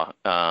law,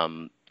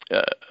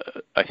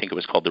 I think it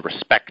was called the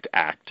Respect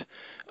Act,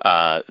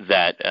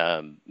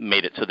 that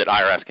made it so that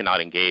IRS cannot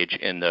engage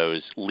in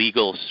those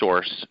legal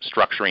source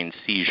structuring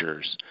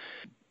seizures.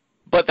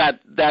 But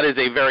that is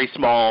a very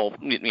small,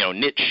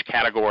 niche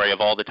category of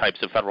all the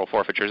types of federal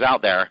forfeitures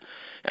out there.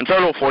 And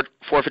federal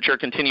forfeiture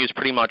continues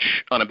pretty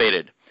much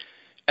unabated.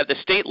 At the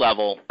state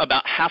level,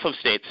 about half of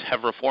states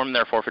have reformed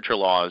their forfeiture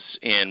laws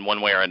in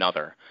one way or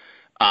another.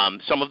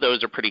 Some of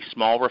those are pretty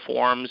small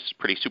reforms,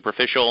 pretty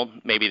superficial.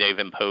 Maybe they've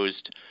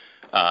imposed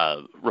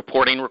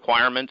reporting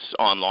requirements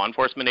on law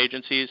enforcement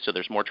agencies, so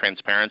there's more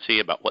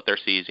transparency about what they're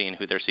seizing,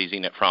 who they're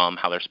seizing it from,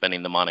 how they're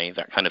spending the money,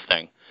 that kind of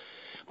thing.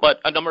 But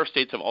a number of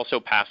states have also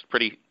passed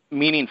pretty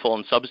meaningful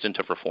and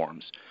substantive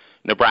reforms.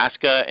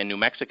 Nebraska and New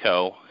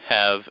Mexico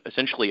have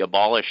essentially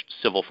abolished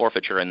civil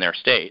forfeiture in their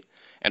state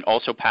and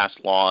also passed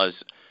laws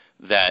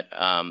that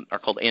are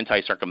called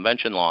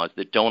anti-circumvention laws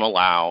that don't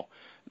allow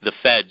the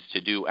feds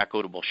to do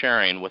equitable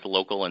sharing with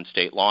local and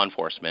state law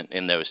enforcement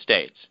in those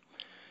states.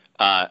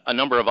 A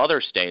number of other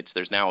states,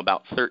 there's now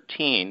about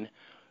 13,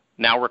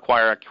 now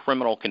require a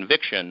criminal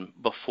conviction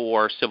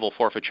before civil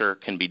forfeiture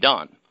can be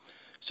done.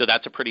 So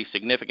that's a pretty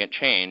significant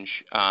change,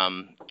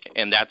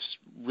 and that's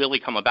really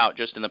come about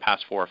just in the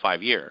past 4 or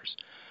 5 years.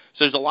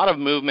 So there's a lot of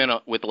movement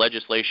with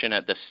legislation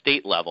at the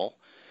state level.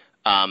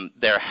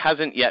 There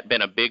hasn't yet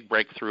been a big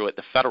breakthrough at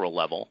the federal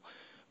level.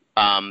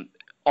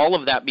 All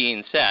of that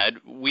being said,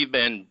 we've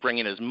been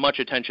bringing as much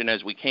attention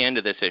as we can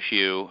to this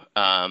issue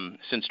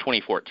since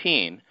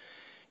 2014,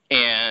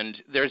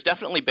 and there's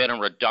definitely been a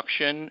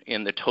reduction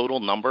in the total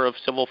number of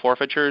civil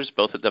forfeitures,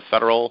 both at the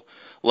federal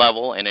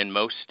level and in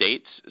most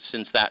states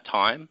since that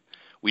time.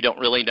 We don't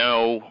really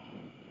know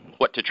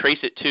what to trace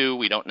it to.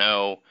 We don't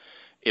know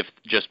if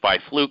just by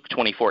fluke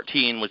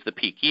 2014 was the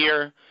peak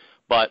year,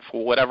 but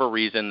for whatever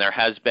reason there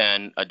has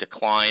been a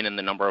decline in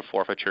the number of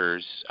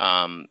forfeitures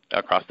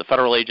across the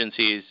federal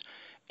agencies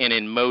and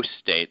in most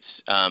states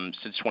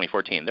since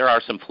 2014. There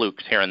are some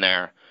flukes here and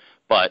there,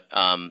 but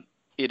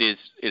it is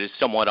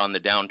somewhat on the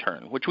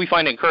downturn, which we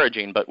find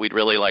encouraging, but we'd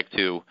really like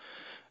to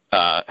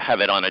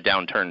have it on a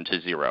downturn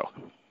to zero.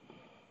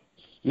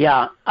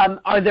 Yeah.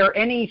 Are there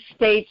any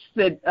states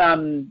that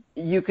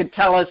you could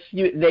tell us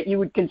that you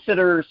would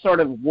consider sort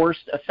of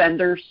worst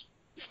offenders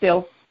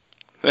still?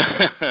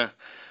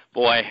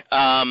 Boy.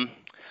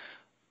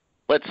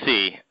 Let's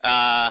see.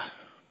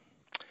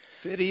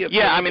 City of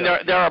I mean,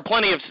 there are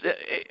plenty of.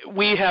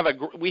 We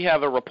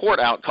have a report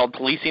out called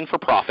Policing for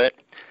Profit.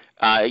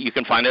 You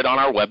can find it on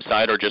our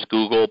website or just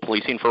Google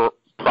Policing for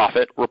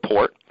Profit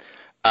report.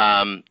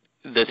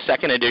 The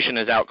second edition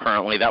is out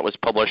currently. That was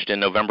published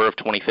in November of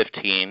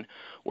 2015.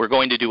 We're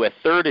going to do a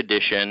third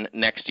edition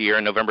next year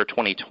in November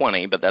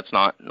 2020, but that's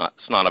not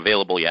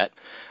available yet.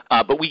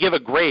 But we give a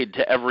grade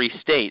to every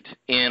state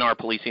in our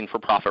Policing for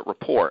Profit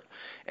report.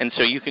 And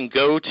so you can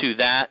go to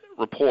that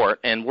report,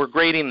 and we're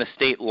grading the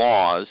state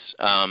laws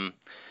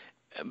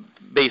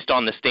based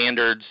on the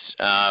standards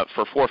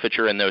for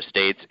forfeiture in those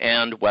states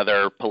and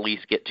whether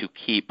police get to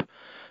keep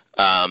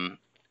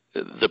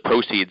the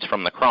proceeds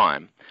from the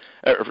crime,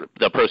 or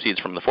the proceeds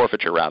from the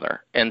forfeiture,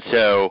 rather. And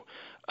so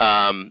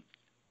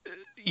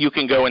you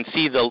can go and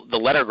see the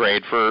letter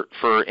grade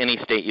for any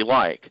state you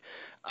like.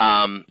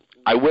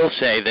 I will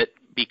say that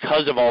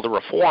because of all the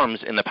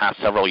reforms in the past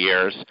several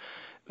years,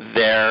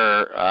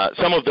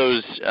 some of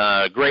those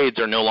grades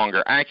are no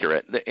longer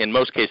accurate. In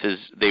most cases,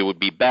 they would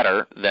be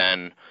better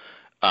than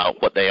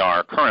what they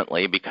are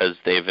currently because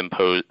they've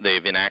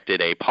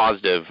enacted a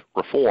positive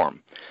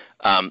reform.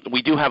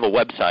 We do have a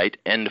website,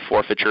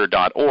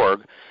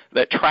 endforfeiture.org,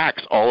 that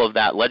tracks all of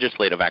that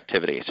legislative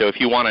activity. So if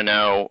you want to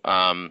know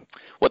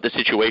what the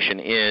situation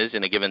is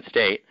in a given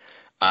state,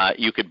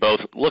 you could both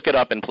look it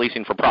up in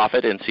Policing for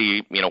Profit and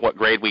see, what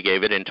grade we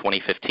gave it in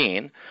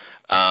 2015.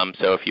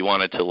 So if you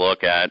wanted to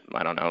look at,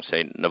 I don't know,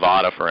 say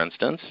Nevada, for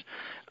instance,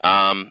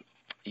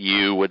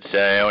 you would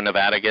say,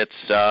 Nevada gets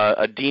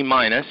a D-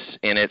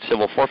 in its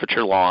civil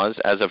forfeiture laws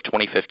as of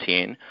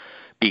 2015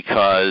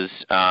 because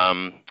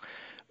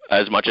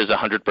as much as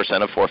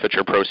 100% of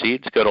forfeiture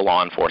proceeds go to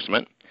law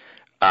enforcement.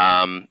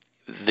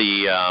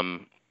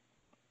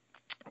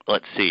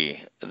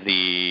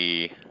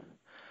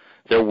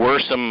 There were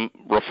some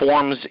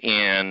reforms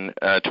in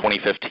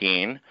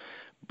 2015,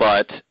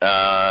 but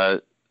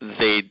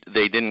they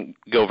didn't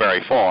go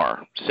very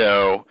far.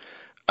 So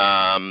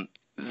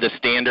the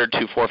standard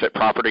to forfeit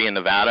property in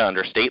Nevada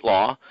under state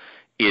law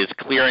is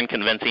clear and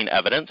convincing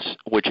evidence,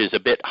 which is a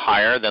bit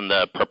higher than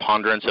the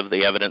preponderance of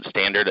the evidence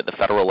standard at the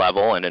federal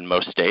level and in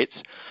most states.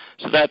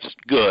 So that's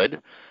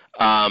good.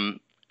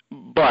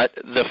 But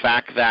the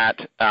fact that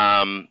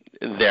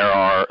there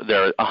are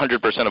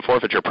 100% of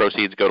forfeiture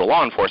proceeds go to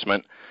law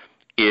enforcement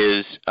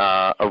is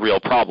a real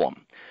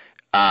problem.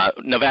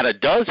 Nevada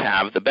does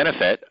have the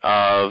benefit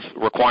of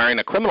requiring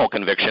a criminal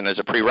conviction as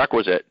a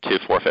prerequisite to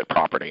forfeit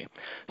property.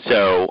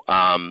 So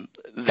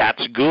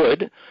that's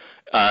good.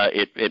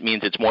 It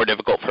means it's more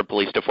difficult for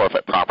police to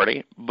forfeit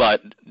property,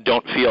 but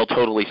don't feel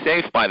totally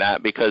safe by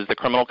that because the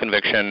criminal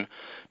conviction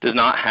does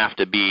not have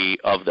to be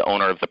of the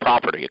owner of the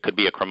property. It could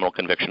be a criminal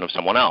conviction of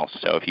someone else.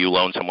 So if you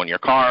loan someone your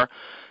car,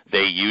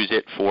 they use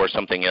it for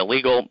something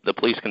illegal, the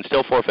police can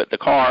still forfeit the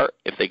car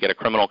if they get a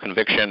criminal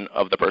conviction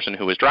of the person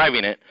who was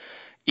driving it,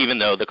 even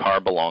though the car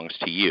belongs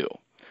to you.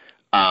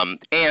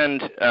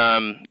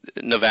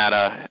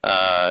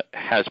 Nevada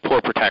has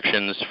poor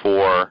protections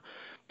for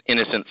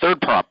innocent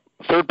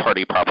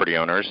third-party property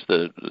owners,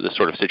 the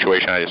sort of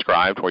situation I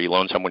described where you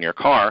loan someone your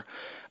car.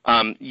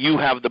 You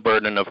have the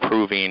burden of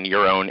proving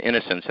your own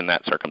innocence in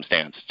that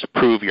circumstance, to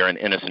prove you're an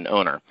innocent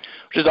owner,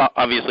 which is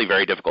obviously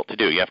very difficult to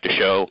do. You have to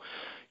show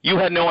you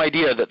had no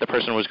idea that the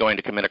person was going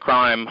to commit a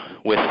crime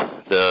with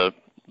the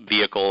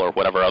vehicle or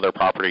whatever other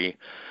property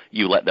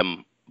you let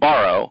them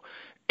borrow,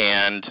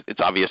 and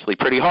it's obviously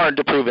pretty hard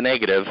to prove a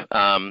negative.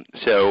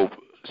 So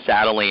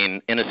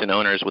saddling innocent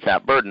owners with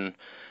that burden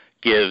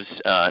gives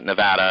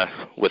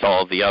Nevada, with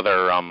all of the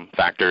other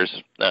factors,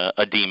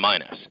 a D-.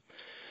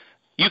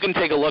 You can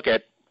take a look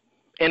at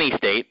any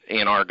state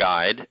in our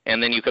guide,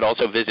 and then you could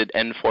also visit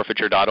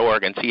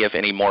endforfeiture.org and see if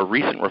any more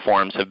recent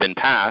reforms have been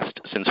passed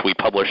since we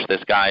published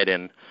this guide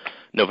in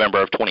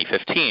November of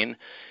 2015.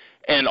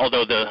 And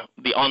although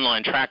the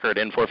online tracker at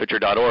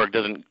endforfeiture.org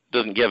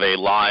doesn't give a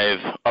live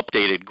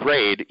updated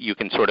grade, you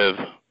can sort of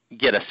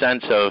get a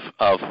sense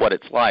of what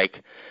it's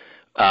like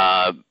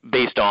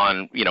based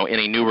on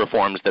any new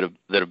reforms that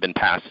have been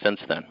passed since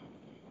then.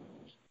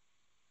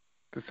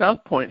 The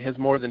South Point has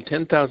more than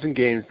 10,000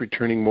 games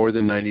returning more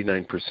than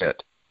 99%.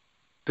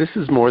 This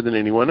is more than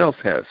anyone else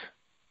has.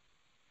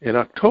 In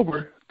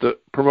October, the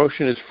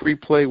promotion is free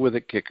play with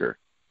a kicker.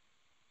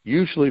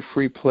 Usually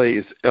free play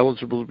is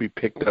eligible to be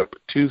picked up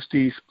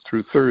Tuesdays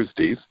through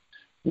Thursdays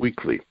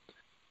weekly.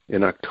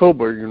 In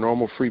October, your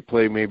normal free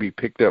play may be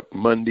picked up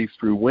Monday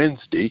through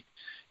Wednesday.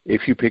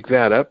 If you pick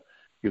that up,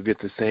 you'll get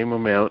the same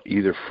amount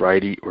either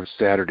Friday or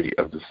Saturday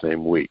of the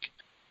same week.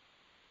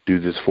 Do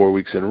this 4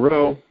 weeks in a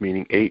row,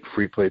 meaning 8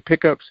 free play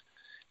pickups.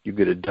 You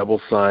get a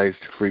double-sized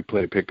free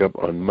play pickup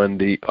on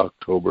Monday,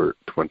 October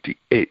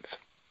 28th.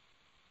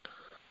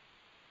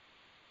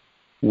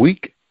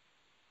 Week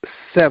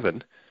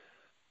 7,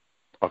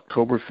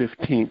 October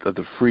 15th, of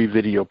the free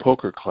video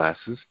poker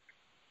classes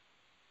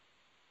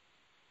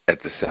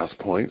at the South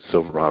Point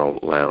Silverado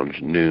Lounge,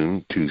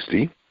 noon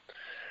Tuesday,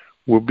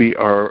 will be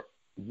our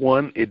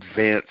one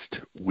advanced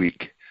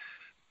week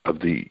of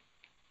the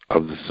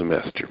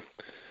semester.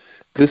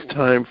 This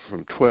time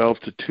from 12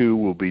 to 2,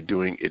 we'll be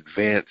doing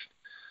advanced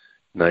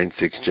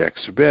 9-6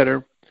 jacks or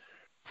better.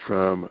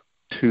 From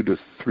 2 to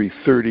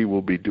 3:30,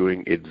 we'll be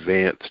doing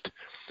advanced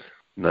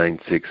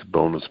 9-6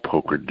 bonus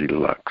poker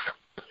deluxe.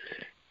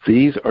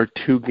 These are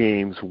two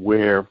games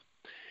where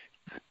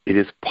it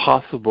is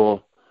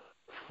possible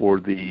for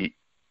the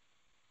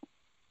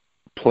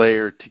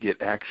player to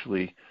get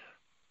actually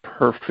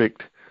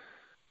perfect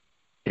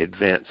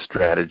advanced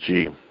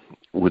strategy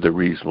with a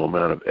reasonable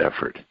amount of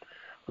effort,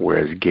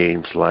 whereas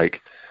games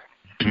like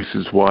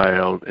Deuces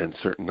Wild and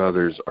certain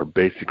others are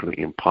basically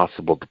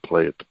impossible to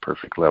play at the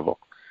perfect level.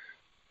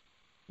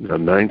 Now,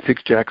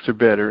 9-6 jacks or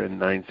better and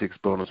 9-6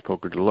 bonus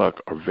poker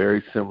deluxe are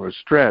very similar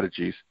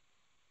strategies,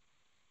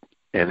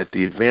 and at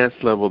the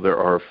advanced level there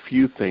are a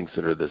few things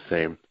that are the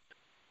same,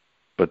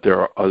 but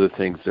there are other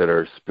things that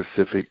are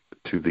specific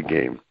to the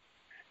game.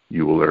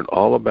 You will learn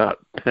all about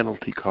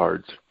penalty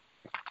cards,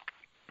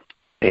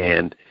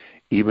 and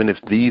even if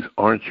these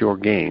aren't your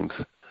games,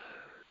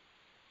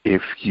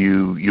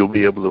 you'll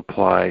be able to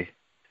apply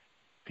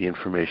the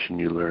information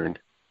you learned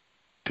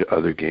to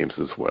other games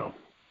as well.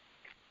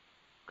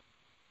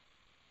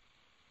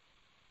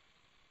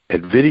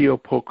 At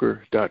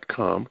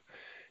videopoker.com,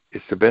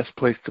 it's the best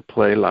place to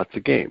play lots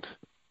of games.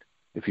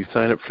 If you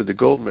sign up for the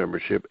gold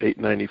membership,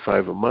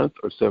 $8.95 a month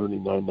or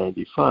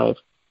 $79.95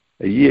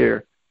 a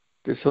year,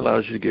 this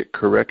allows you to get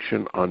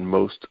correction on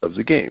most of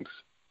the games.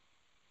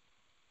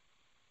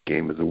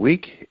 Game of the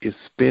week is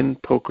Spin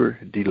Poker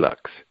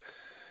Deluxe.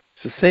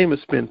 It's the same as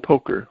Spin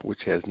Poker,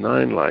 which has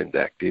 9 lines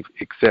active,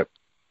 except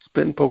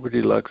Spin Poker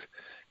Deluxe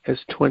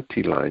has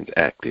 20 lines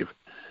active,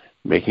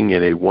 making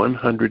it a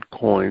 100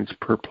 coins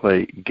per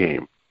play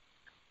game.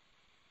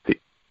 The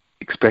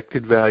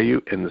expected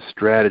value and the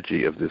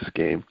strategy of this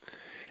game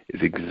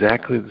is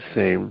exactly the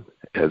same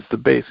as the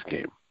base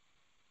game.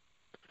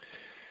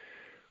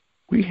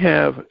 We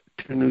have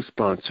 2 new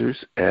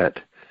sponsors at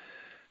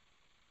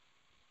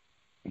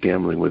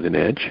Gambling with an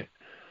Edge.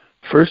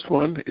 First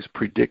one is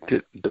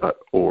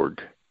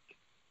predicted.org.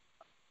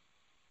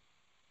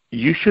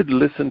 you should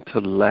listen to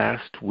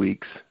last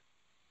week's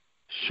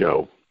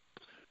show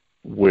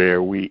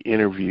where we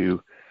interview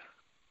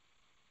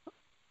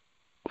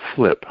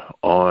Flip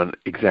on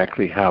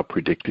exactly how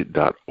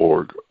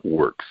predicted.org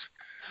works.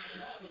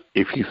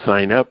 If you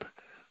sign up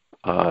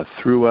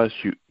through us,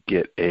 you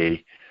get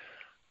a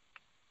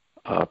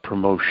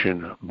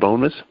promotion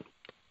bonus,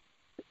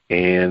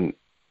 and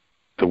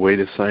the way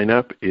to sign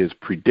up is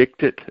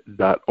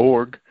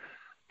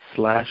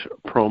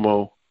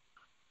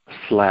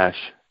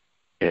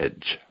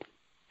predicted.org/promo/edge.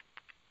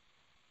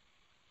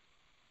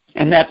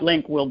 And that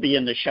link will be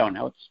in the show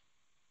notes.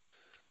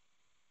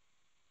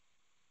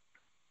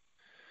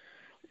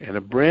 And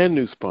a brand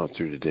new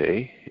sponsor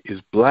today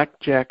is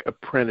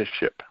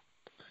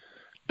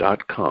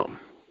blackjackapprenticeship.com.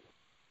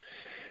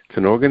 It's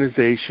an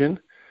organization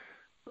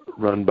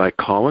run by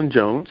Colin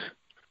Jones,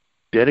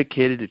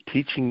 dedicated to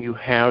teaching you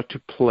how to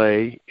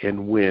play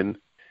and win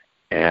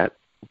at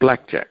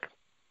blackjack.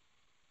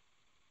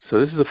 So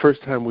this is the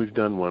first time we've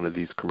done one of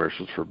these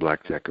commercials for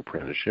Blackjack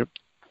Apprenticeship.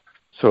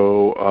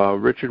 So,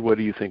 Richard, what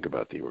do you think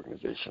about the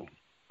organization?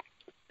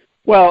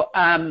 Well,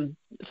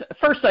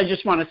 first I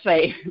just want to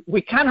say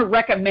we kind of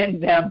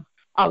recommend them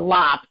a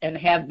lot and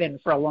have been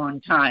for a long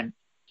time.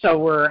 So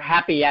we're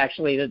happy,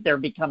 actually, that they're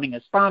becoming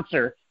a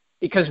sponsor,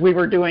 because we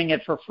were doing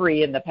it for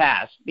free in the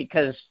past,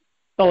 because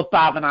both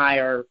Bob and I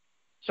are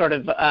sort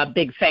of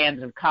big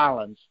fans of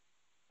Colin's.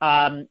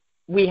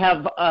 We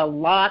have a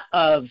lot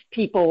of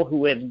people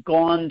who have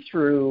gone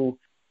through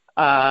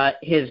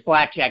his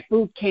Blackjack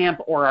Boot Camp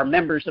or are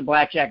members of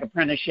Blackjack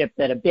Apprenticeship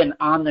that have been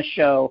on the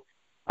show.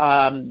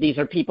 These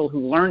are people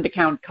who learned to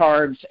count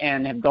cards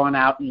and have gone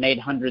out and made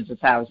hundreds of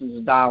thousands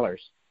of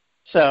dollars.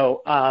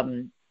 So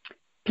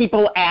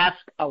people ask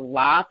a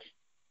lot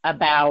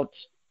about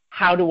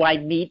how do I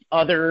meet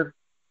other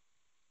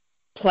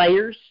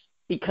players,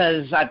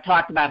 because I've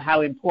talked about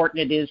how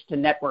important it is to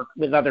network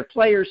with other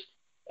players.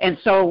 And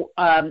so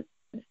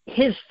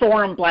his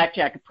forum,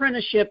 Blackjack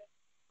Apprenticeship,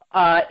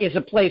 is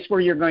a place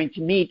where you're going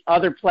to meet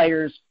other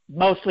players,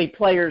 mostly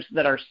players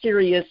that are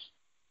serious,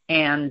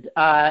 and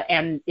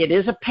it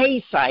is a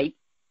pay site,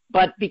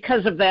 but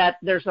because of that,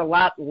 there's a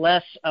lot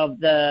less of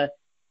the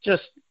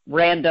just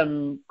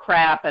random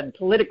crap and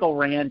political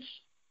rants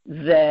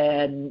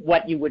than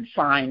what you would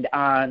find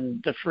on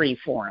the free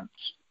forums.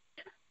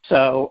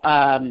 So,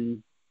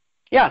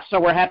 so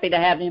we're happy to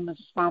have him as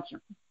a sponsor.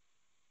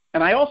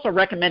 And I also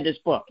recommend his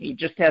book. He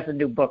just has a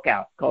new book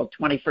out called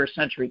 21st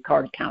Century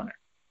Card Counter.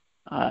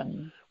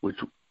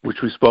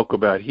 Which we spoke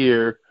about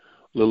here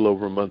a little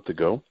over a month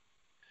ago.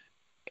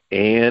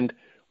 And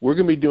we're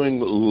going to be doing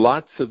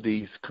lots of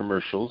these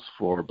commercials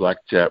for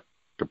Blackjack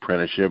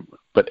Apprenticeship,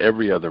 but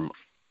every other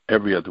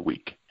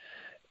week.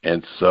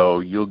 And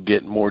so you'll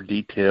get more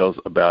details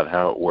about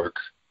how it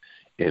works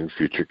in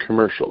future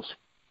commercials.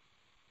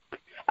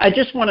 I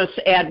just want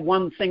to add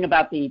one thing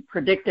about the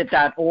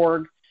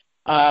predicted.org.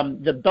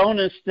 The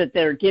bonus that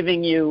they're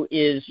giving you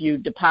is you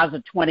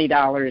deposit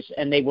 $20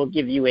 and they will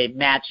give you a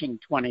matching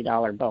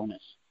 $20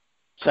 bonus.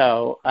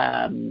 So,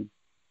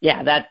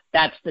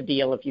 that's the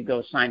deal if you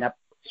go sign up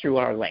through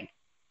our link.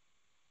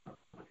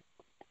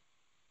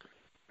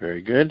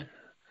 Very good.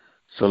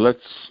 So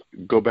let's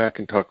go back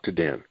and talk to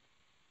Dan.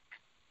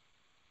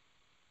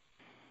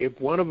 If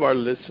one of our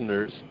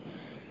listeners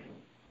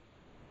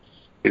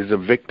is a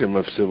victim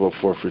of civil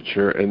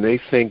forfeiture and they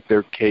think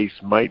their case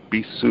might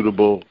be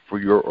suitable for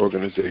your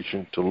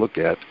organization to look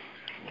at,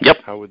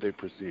 how would they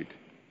proceed?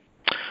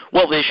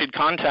 Well, they should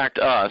contact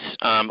us.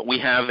 We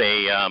have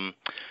a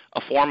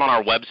form on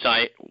our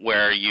website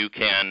where you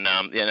can,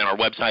 and our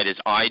website is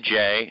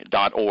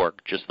ij.org,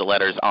 just the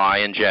letters I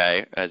and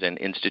J, as in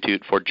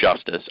Institute for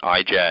Justice,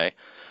 ij.org.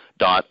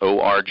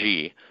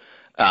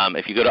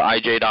 If you go to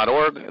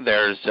ij.org,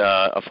 there's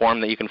a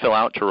form that you can fill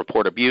out to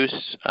report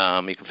abuse.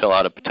 You can fill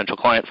out a potential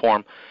client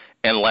form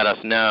and let us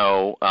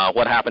know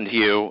what happened to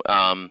you.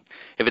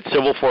 If it's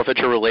civil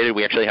forfeiture related,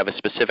 we actually have a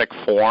specific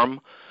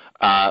form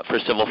for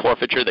civil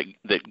forfeiture that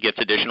gets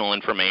additional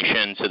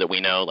information so that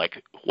we know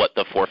like what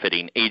the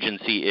forfeiting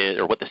agency is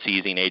or what the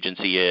seizing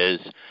agency is.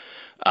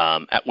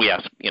 We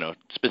ask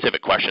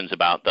specific questions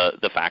about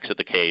the facts of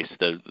the case,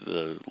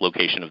 the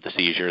location of the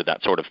seizure,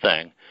 that sort of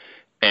thing,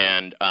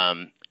 and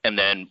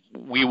then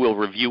we will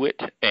review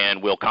it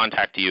and we'll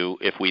contact you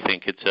if we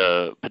think it's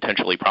a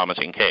potentially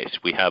promising case.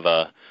 We have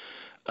a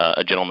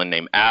gentleman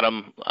named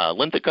Adam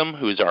Linthicum,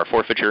 who is our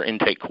forfeiture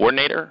intake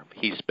coordinator.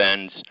 He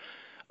spends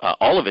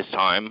all of his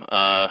time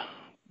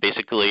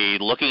basically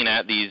looking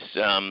at these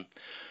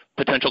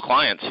potential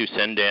clients who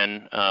send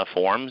in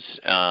forms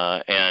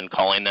and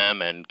calling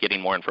them and getting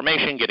more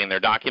information, getting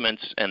their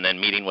documents, and then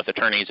meeting with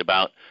attorneys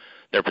about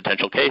their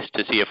potential case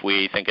to see if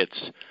we think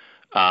it's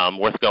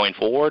worth going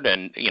forward.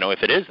 And,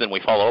 if it is, then we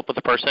follow up with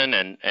the person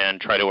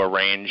and try to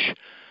arrange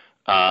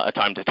a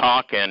time to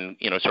talk and,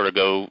 sort of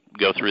go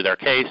through their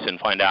case and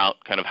find out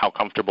kind of how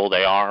comfortable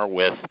they are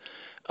with,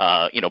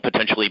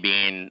 potentially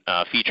being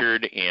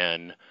featured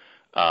in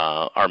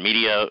our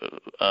media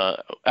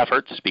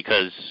efforts,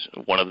 because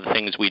one of the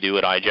things we do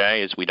at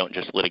IJ is we don't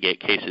just litigate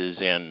cases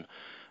in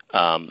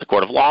the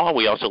court of law.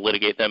 We also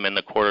litigate them in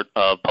the court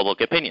of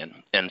public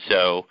opinion. And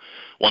so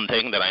one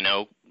thing that I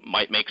know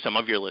might make some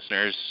of your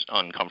listeners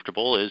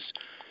uncomfortable is,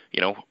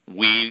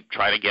 we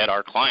try to get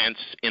our clients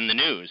in the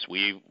news.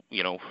 We,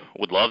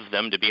 would love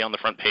them to be on the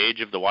front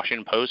page of the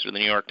Washington Post or the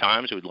New York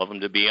Times. We'd love them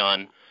to be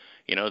on,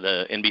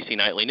 the NBC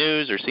Nightly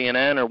News or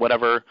CNN or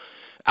whatever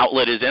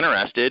outlet is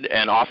interested,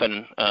 and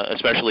often,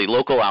 especially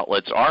local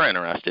outlets, are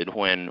interested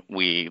when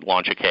we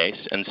launch a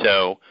case. And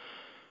so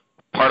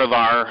part of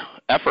our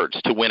efforts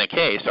to win a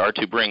case are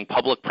to bring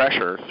public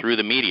pressure through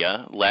the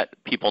media, let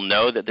people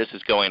know that this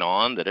is going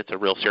on, that it's a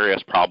real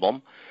serious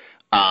problem.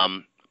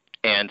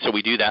 And so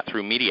we do that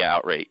through media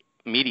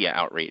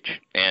outreach.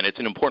 And it's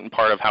an important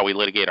part of how we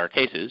litigate our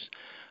cases.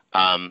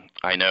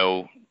 I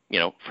know,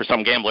 for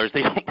some gamblers,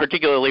 they don't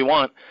particularly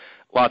want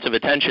lots of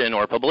attention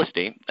or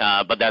publicity,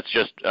 but that's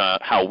just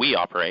how we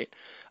operate.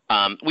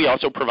 We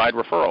also provide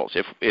referrals.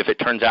 If it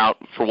turns out,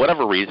 for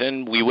whatever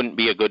reason, we wouldn't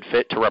be a good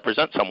fit to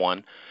represent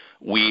someone,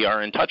 we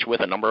are in touch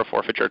with a number of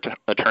forfeiture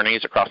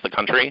attorneys across the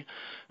country,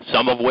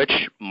 some of which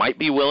might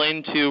be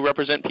willing to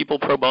represent people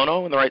pro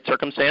bono in the right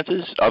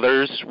circumstances.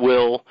 Others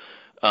will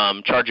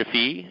charge a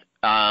fee,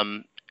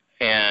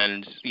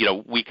 and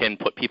we can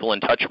put people in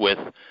touch with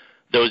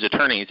those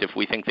attorneys if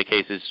we think the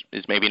case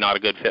is maybe not a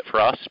good fit for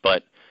us.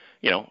 But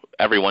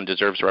everyone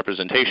deserves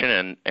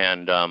representation,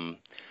 and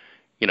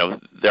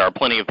there are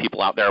plenty of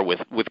people out there with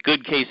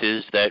good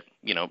cases that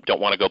don't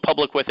want to go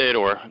public with it,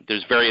 or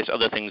there's various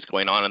other things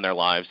going on in their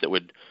lives that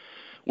would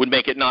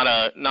make it not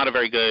a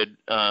very good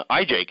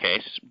IJ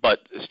case, but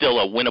still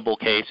a winnable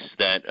case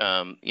that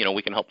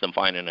we can help them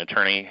find an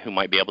attorney who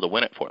might be able to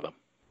win it for them.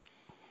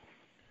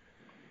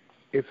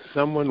 If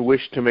someone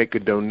wished to make a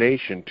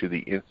donation to the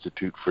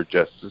Institute for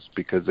Justice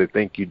because they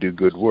think you do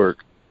good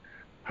work,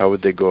 how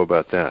would they go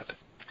about that?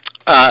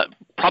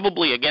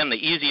 Probably, again, the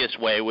easiest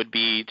way would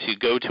be to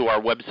go to our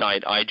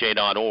website,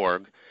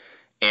 ij.org,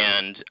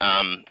 and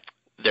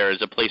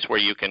there's a place where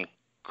you can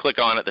click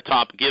on at the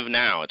top, Give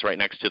Now. It's right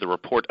next to the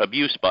Report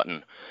Abuse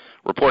button.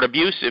 Report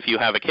abuse if you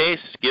have a case.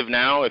 Give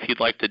now if you'd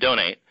like to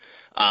donate.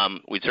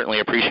 We'd certainly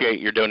appreciate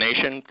your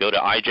donation. Go to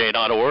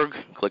ij.org,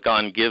 click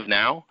on Give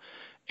Now,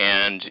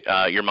 and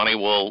your money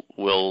will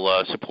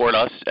support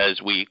us as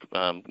we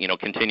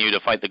continue to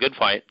fight the good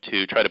fight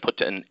to try to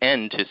put an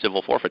end to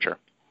civil forfeiture.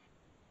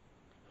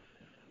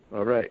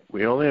 All right.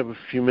 We only have a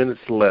few minutes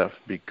left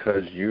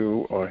because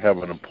you have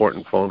an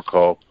important phone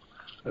call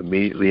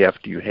immediately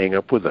after you hang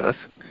up with us.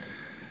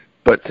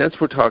 But since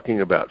we're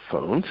talking about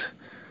phones,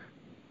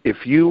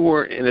 if you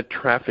were in a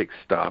traffic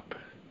stop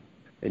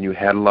and you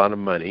had a lot of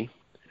money,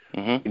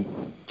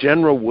 in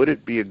general, would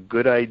it be a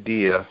good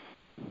idea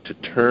to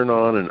turn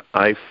on an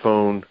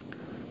iPhone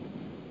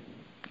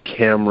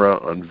camera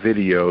on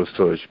video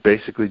so it's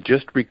basically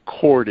just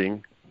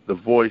recording the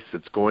voice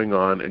that's going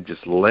on and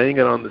just laying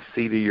it on the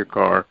seat of your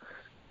car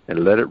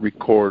and let it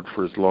record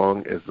for as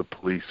long as the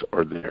police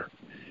are there?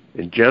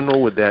 In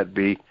general, would that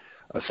be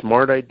a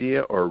smart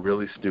idea or a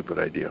really stupid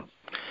idea?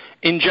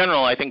 In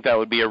general, I think that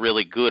would be a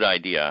really good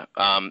idea.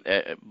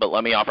 But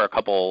let me offer a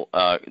couple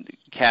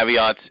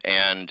caveats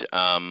and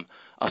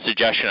a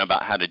suggestion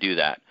about how to do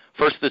that.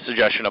 First, the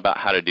suggestion about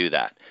how to do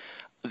that.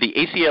 The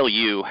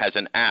ACLU has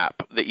an app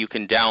that you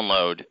can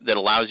download that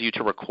allows you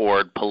to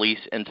record police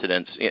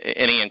incidents,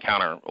 any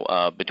encounter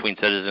between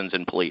citizens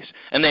and police.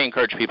 And they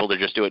encourage people to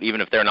just do it even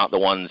if they're not the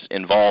ones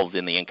involved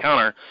in the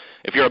encounter.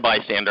 If you're a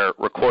bystander,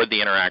 record the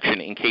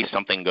interaction in case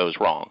something goes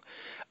wrong.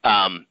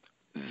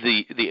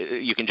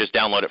 You can just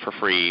download it for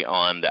free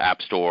on the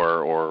App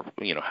Store or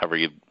however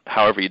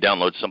you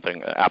download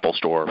something, Apple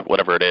Store,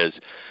 whatever it is.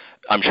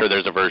 I'm sure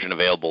there's a version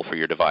available for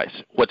your device.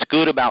 What's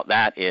good about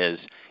that is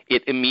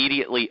it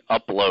immediately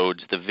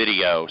uploads the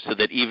video so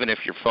that even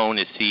if your phone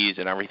is seized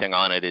and everything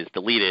on it is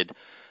deleted,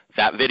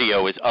 that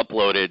video is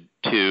uploaded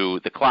to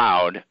the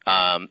cloud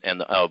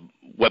and the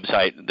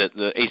website that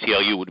the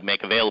ACLU would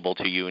make available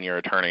to you and your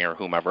attorney or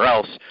whomever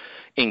else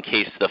in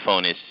case the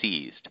phone is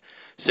seized.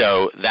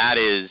 So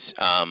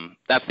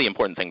that's the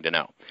important thing to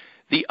know.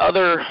 The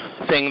other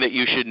thing that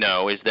you should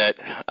know is that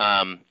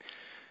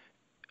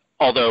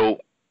although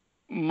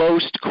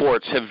most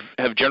courts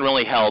have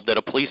generally held that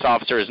a police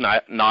officer is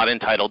not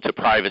entitled to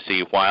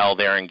privacy while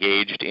they're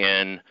engaged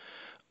in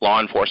law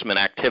enforcement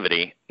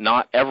activity,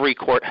 not every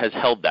court has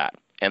held that.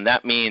 And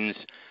that means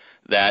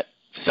that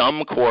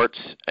some courts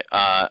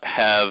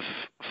have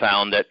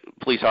found that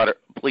police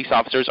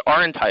officers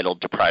are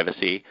entitled to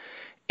privacy,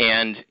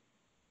 and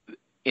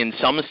in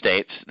some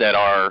states that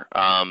are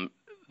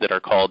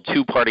called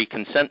two-party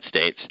consent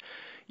states,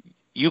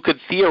 you could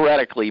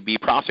theoretically be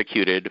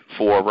prosecuted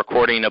for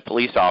recording a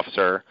police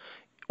officer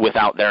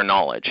without their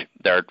knowledge.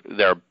 There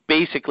are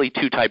basically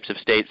two types of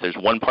states. There's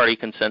one-party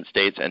consent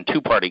states and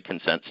two-party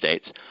consent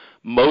states.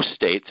 Most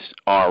states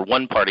are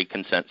one-party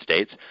consent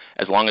states.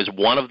 As long as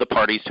one of the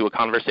parties to a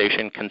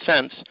conversation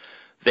consents,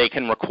 they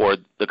can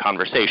record the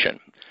conversation.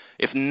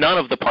 If none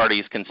of the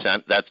parties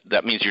consent,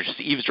 that means you're just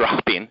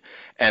eavesdropping,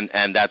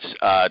 and that's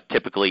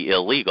typically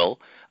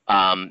illegal.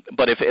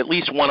 But if at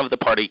least one of the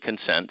party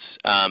consents,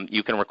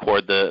 you can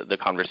record the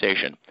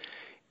conversation.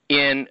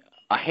 In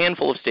a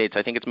handful of states,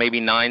 I think it's maybe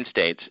 9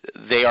 states,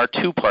 they are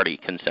two-party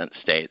consent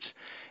states.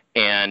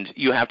 And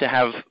you have to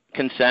have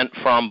consent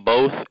from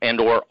both and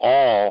or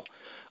all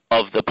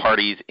of the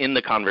parties in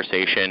the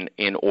conversation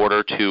in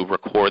order to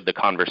record the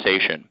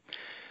conversation.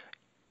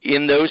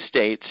 In those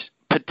states,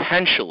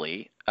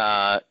 potentially,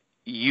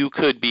 you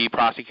could be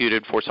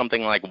prosecuted for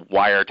something like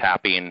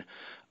wiretapping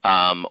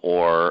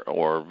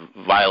or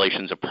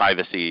violations of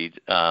privacy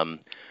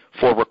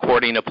for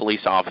recording a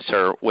police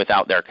officer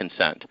without their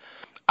consent.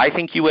 I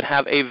think you would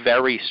have a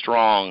very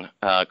strong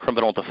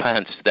criminal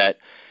defense that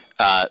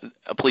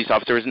a police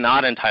officer is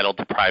not entitled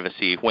to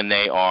privacy when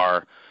they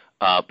are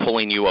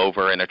pulling you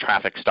over in a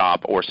traffic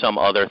stop or some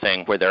other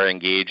thing where they're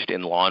engaged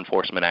in law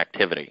enforcement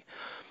activity.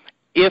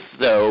 If,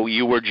 though,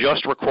 you were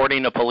just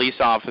recording a police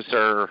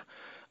officer,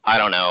 I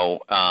don't know,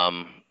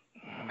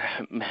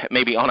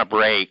 maybe on a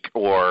break,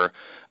 or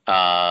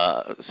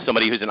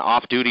somebody who's an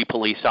off-duty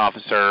police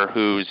officer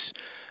who's,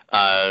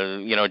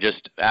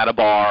 just at a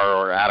bar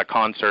or at a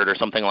concert or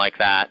something like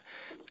that,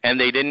 and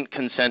they didn't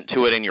consent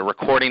to it and you're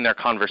recording their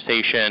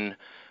conversation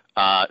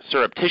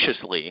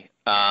surreptitiously,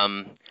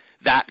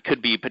 that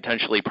could be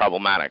potentially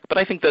problematic. But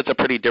I think that's a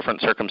pretty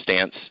different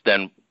circumstance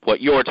than what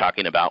you're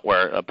talking about,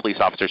 where a police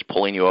officer is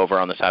pulling you over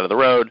on the side of the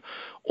road,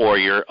 or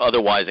you're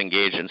otherwise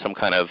engaged in some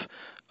kind of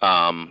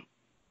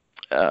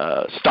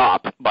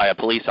stop by a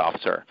police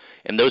officer.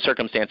 In those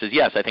circumstances,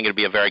 yes, I think it would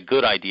be a very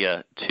good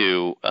idea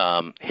to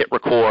hit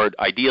record,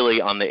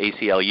 ideally on the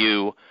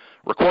ACLU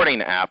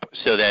recording app,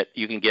 so that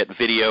you can get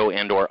video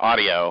and or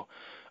audio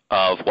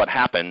of what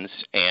happens,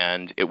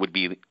 and it would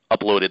be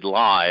uploaded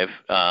live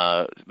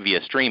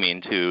via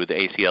streaming to the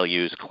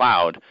ACLU's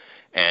cloud,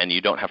 and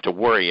you don't have to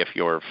worry if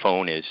your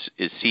phone is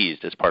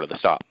seized as part of the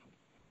stop.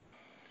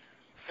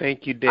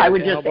 Thank you, Dan. I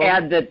would just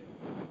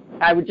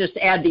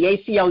add the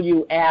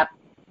ACLU app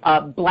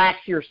blacks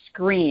your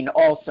screen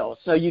also,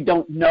 so you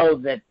don't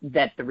know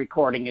that the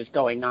recording is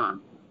going on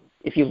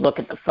if you look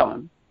at the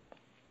phone.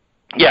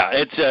 Yeah,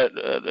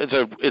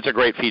 it's a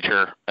great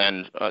feature,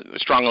 and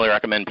strongly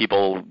recommend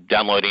people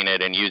downloading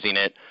it and using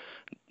it,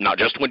 not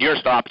just when you're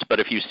stopped, but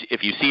if you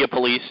see a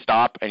police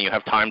stop and you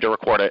have time to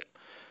record it,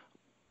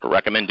 I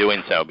recommend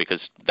doing so, because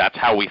that's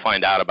how we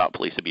find out about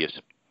police abuse.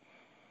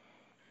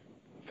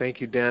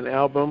 Thank you, Dan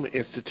Alban,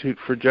 Institute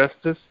for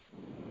Justice.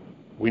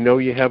 We know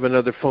you have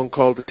another phone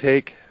call to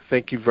take.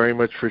 Thank you very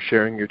much for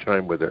sharing your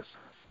time with us.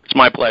 It's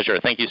my pleasure.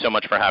 Thank you so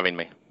much for having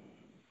me.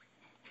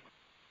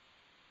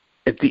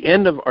 At the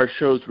end of our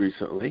shows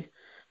recently,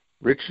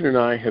 Richard and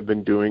I have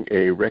been doing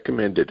a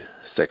recommended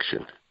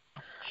section.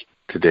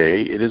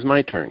 Today, it is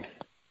my turn.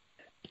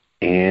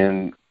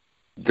 And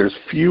there's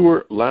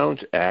fewer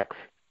lounge acts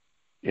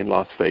in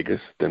Las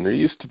Vegas than there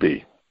used to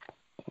be.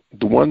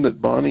 The one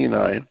that Bonnie and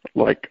I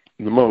like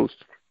the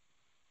most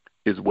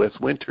is Wes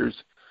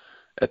Winters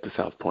at the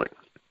South Point.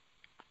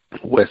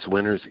 Wes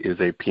Winters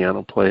is a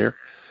piano player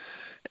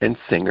and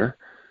singer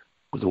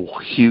with a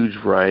huge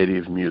variety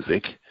of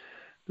music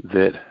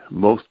that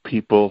most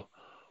people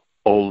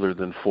older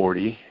than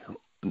 40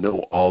 know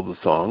all the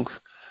songs,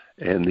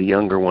 and the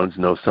younger ones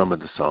know some of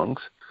the songs.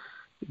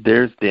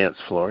 There's dance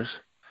floors,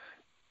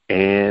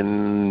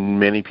 and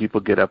many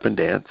people get up and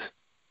dance.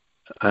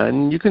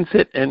 And you can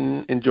sit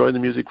and enjoy the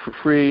music for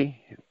free.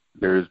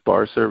 There's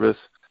bar service,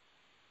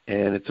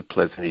 and it's a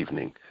pleasant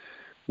evening.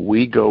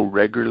 We go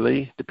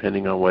regularly,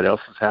 depending on what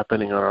else is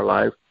happening in our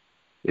life.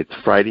 It's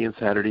Friday and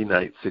Saturday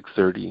night,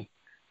 6:30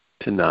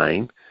 to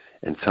 9,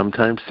 and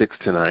sometimes 6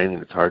 to 9,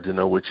 and it's hard to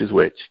know which is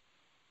which.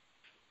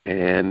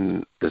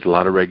 And there's a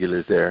lot of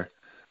regulars there.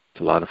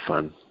 It's a lot of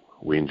fun.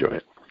 We enjoy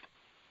it.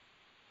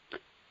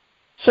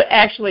 So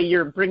actually,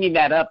 you're bringing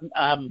that up.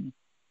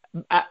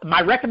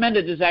 My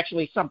recommended is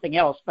actually something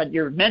else, but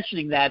you're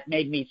mentioning that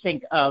made me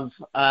think of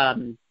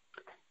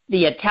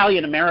the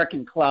Italian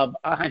American Club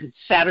on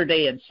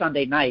Saturday and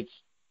Sunday nights.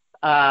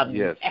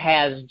 Yes.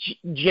 Has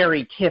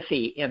Jerry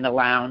Tiffy in the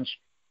lounge.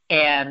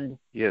 And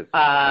yes,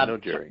 I know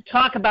Jerry.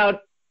 Talk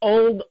about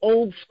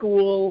old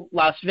school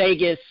Las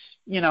Vegas,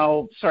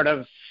 sort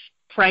of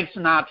Frank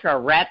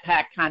Sinatra, Rat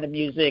Pack kind of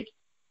music,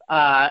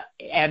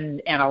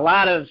 and a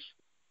lot of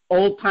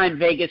old-time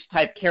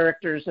Vegas-type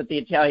characters at the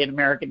Italian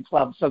American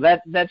Club. So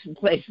that's a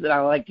place that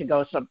I like to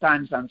go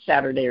sometimes on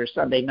Saturday or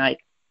Sunday night.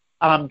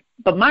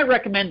 But my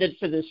recommended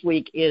for this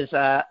week is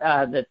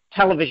the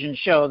television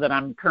show that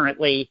I'm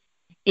currently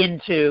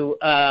into,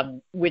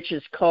 which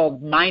is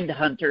called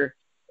Mindhunter.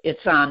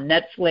 It's on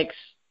Netflix.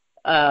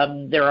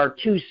 There are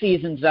 2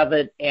 seasons of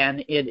it,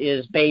 and it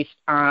is based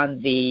on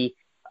the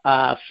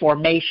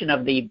formation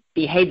of the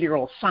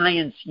behavioral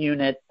science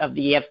unit of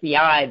the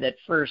FBI that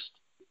first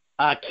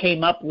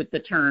came up with the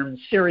term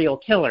serial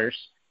killers.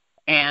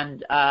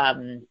 And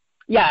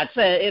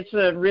it's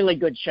a really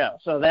good show.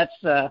 So that's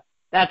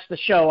the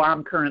show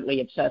I'm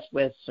currently obsessed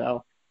with.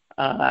 So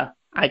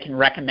I can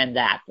recommend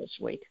that this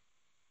week.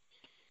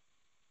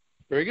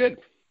 Very good.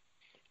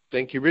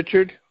 Thank you,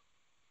 Richard.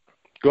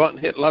 Go out and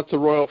hit lots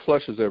of royal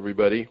flushes,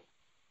 everybody.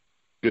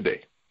 Good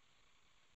day.